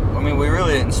 I mean, we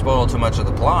really didn't spoil too much of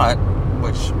the plot,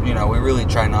 which, you know, we really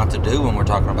try not to do when we're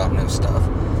talking about new stuff.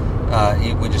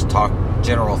 We just talk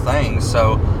general things.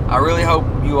 So I really hope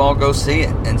you all go see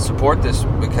it and support this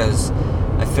because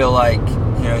I feel like,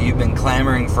 you've been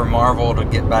clamoring for Marvel to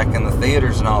get back in the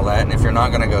theaters and all that, and if you're not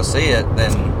going to go see it,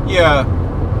 then... Yeah,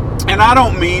 and I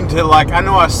don't mean to, I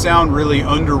know I sound really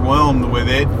underwhelmed with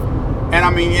it, and I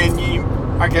mean,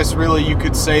 I guess really you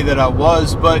could say that I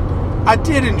was, but I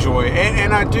did enjoy it,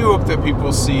 and I do hope that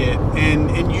people see it,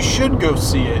 and you should go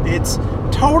see it. It's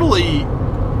totally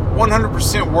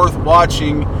 100% worth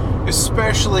watching,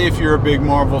 especially if you're a big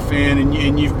Marvel fan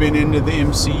and you've been into the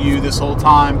MCU this whole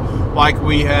time like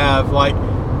we have.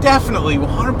 Definitely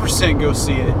 100% go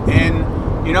see it, and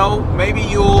maybe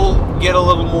you'll get a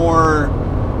little more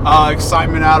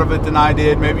excitement out of it than I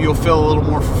did. Maybe you'll feel a little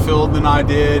more fulfilled than I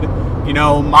did.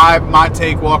 My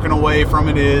take walking away from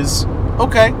it is,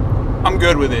 okay, I'm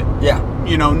good with it. Yeah.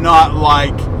 Not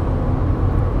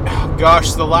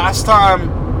gosh, the last time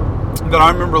that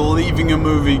I remember leaving a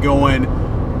movie going,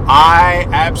 I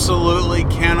absolutely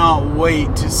cannot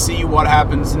wait to see what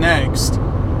happens next,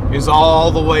 is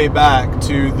all the way back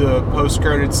to the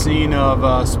post-credit scene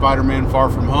of Spider-Man Far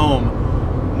From Home,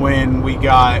 when we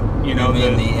got, the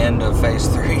end of Phase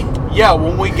 3. Yeah,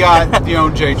 when we got,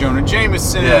 J. Jonah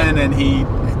Jameson, and he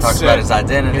talks about his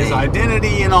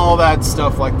identity and all that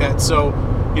stuff like that. So,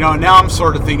 now I'm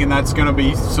sort of thinking that's going to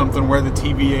be something where the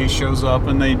TVA shows up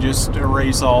and they just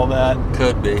erase all that.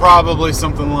 Could be. Probably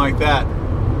something like that.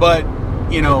 But,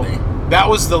 that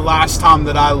was the last time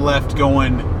that I left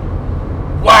going,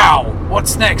 wow,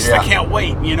 what's next? Yeah. I can't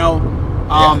wait, And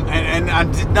I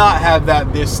did not have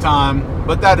that this time,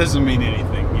 but that doesn't mean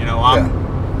anything,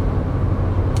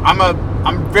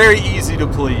 I'm very easy to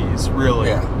please, really.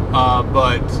 Yeah.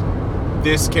 But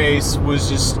this case was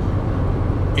just,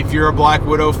 if you're a Black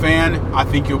Widow fan, I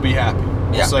think you'll be happy.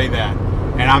 We'll say that.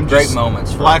 And I'm just, great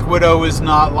moments. Black Widow is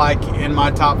not in my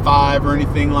top 5 or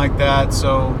anything like that,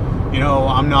 so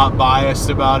I'm not biased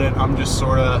about it. I'm just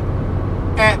sort of,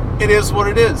 it is what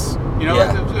it is.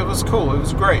 It was cool. It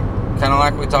was great. Kind of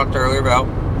like we talked earlier about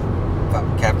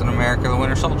Captain America: The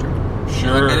Winter Soldier.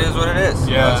 Sure. It is what it is.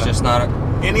 Yeah. It's just not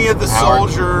any of the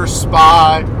soldier,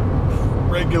 spy,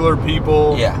 regular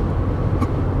people. Yeah.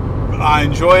 I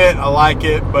enjoy it. I like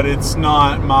it, but it's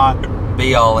not my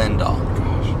be all end all.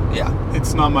 Gosh. Yeah.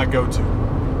 It's not my go-to.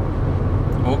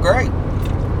 Well, great.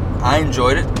 I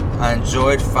enjoyed it. I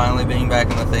enjoyed finally being back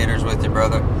in the theaters with you,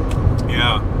 brother.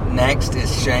 Yeah. Next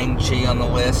is Shang-Chi on the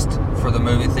list for the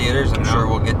movie theaters. I'm sure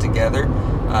we'll get together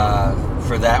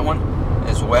for that one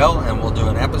as well, and we'll do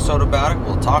an episode about it.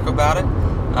 We'll talk about it.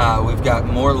 We've got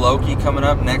more Loki coming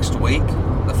up next week,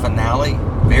 the finale.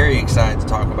 Very excited to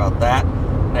talk about that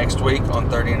next week on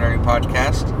 30 and Nerdy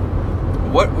Podcast.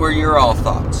 What were your all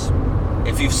thoughts?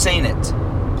 If you've seen it,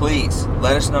 please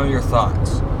let us know your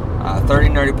thoughts.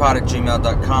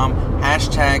 30nerdypod@gmail.com,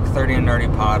 hashtag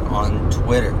 30andnerdypod on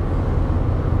Twitter.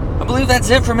 I believe that's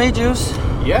it for me, Juice.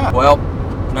 Yeah. Well,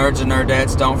 nerds and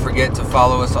nerdettes, don't forget to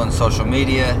follow us on social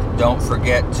media. Don't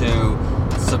forget to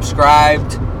subscribe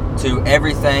to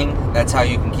everything. That's how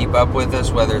you can keep up with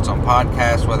us, whether it's on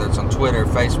podcast, whether it's on Twitter,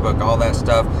 Facebook, all that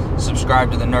stuff.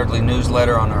 Subscribe to the Nerdly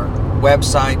newsletter on our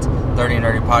website,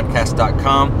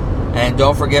 30andnerdypodcast.com. And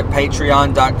don't forget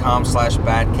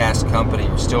patreon.com/badcastcompany.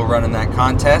 We're still running that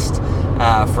contest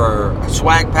for a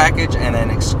swag package and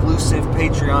an exclusive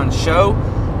Patreon show.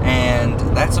 And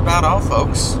that's about all,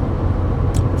 folks.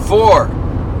 For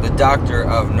the doctor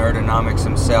of nerdonomics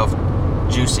himself,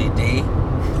 Juicy D,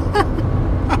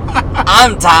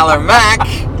 I'm Tyler Mack.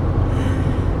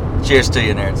 Cheers to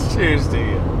you, nerds. Cheers to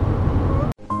you.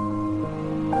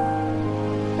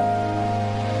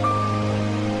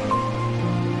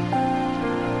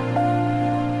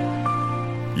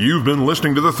 You've been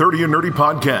listening to the 30 and Nerdy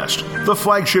Podcast, the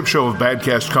flagship show of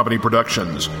Badcast Company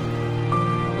Productions.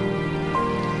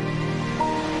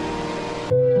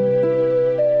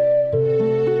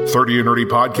 "30 and Nerdy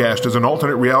Podcast" is an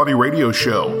alternate reality radio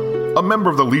show, a member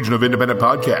of the Legion of Independent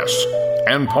Podcasts,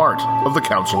 and part of the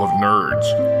Council of Nerds.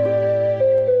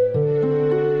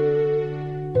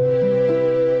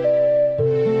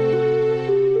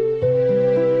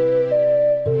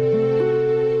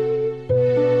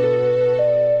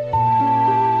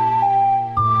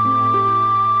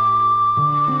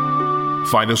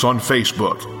 Find us on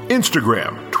Facebook,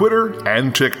 Instagram, Twitter,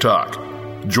 and TikTok.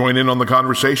 Join in on the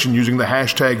conversation using the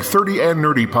hashtag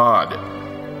 30andNerdyPod.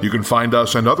 You can find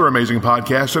us and other amazing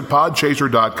podcasts at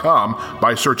podchaser.com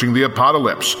by searching The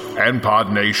Apocalypse and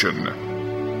Pod Nation.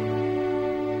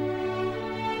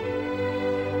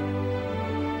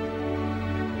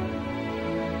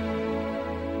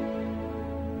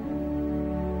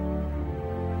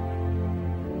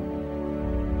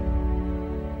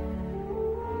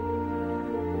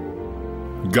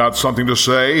 Got something to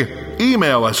say?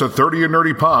 Email us at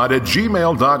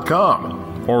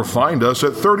 30andnerdypod@gmail.com or find us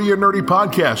at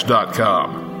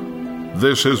 30andnerdypodcast.com.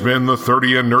 This has been the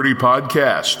 30 and Nerdy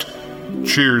Podcast.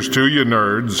 Cheers to you,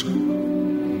 nerds.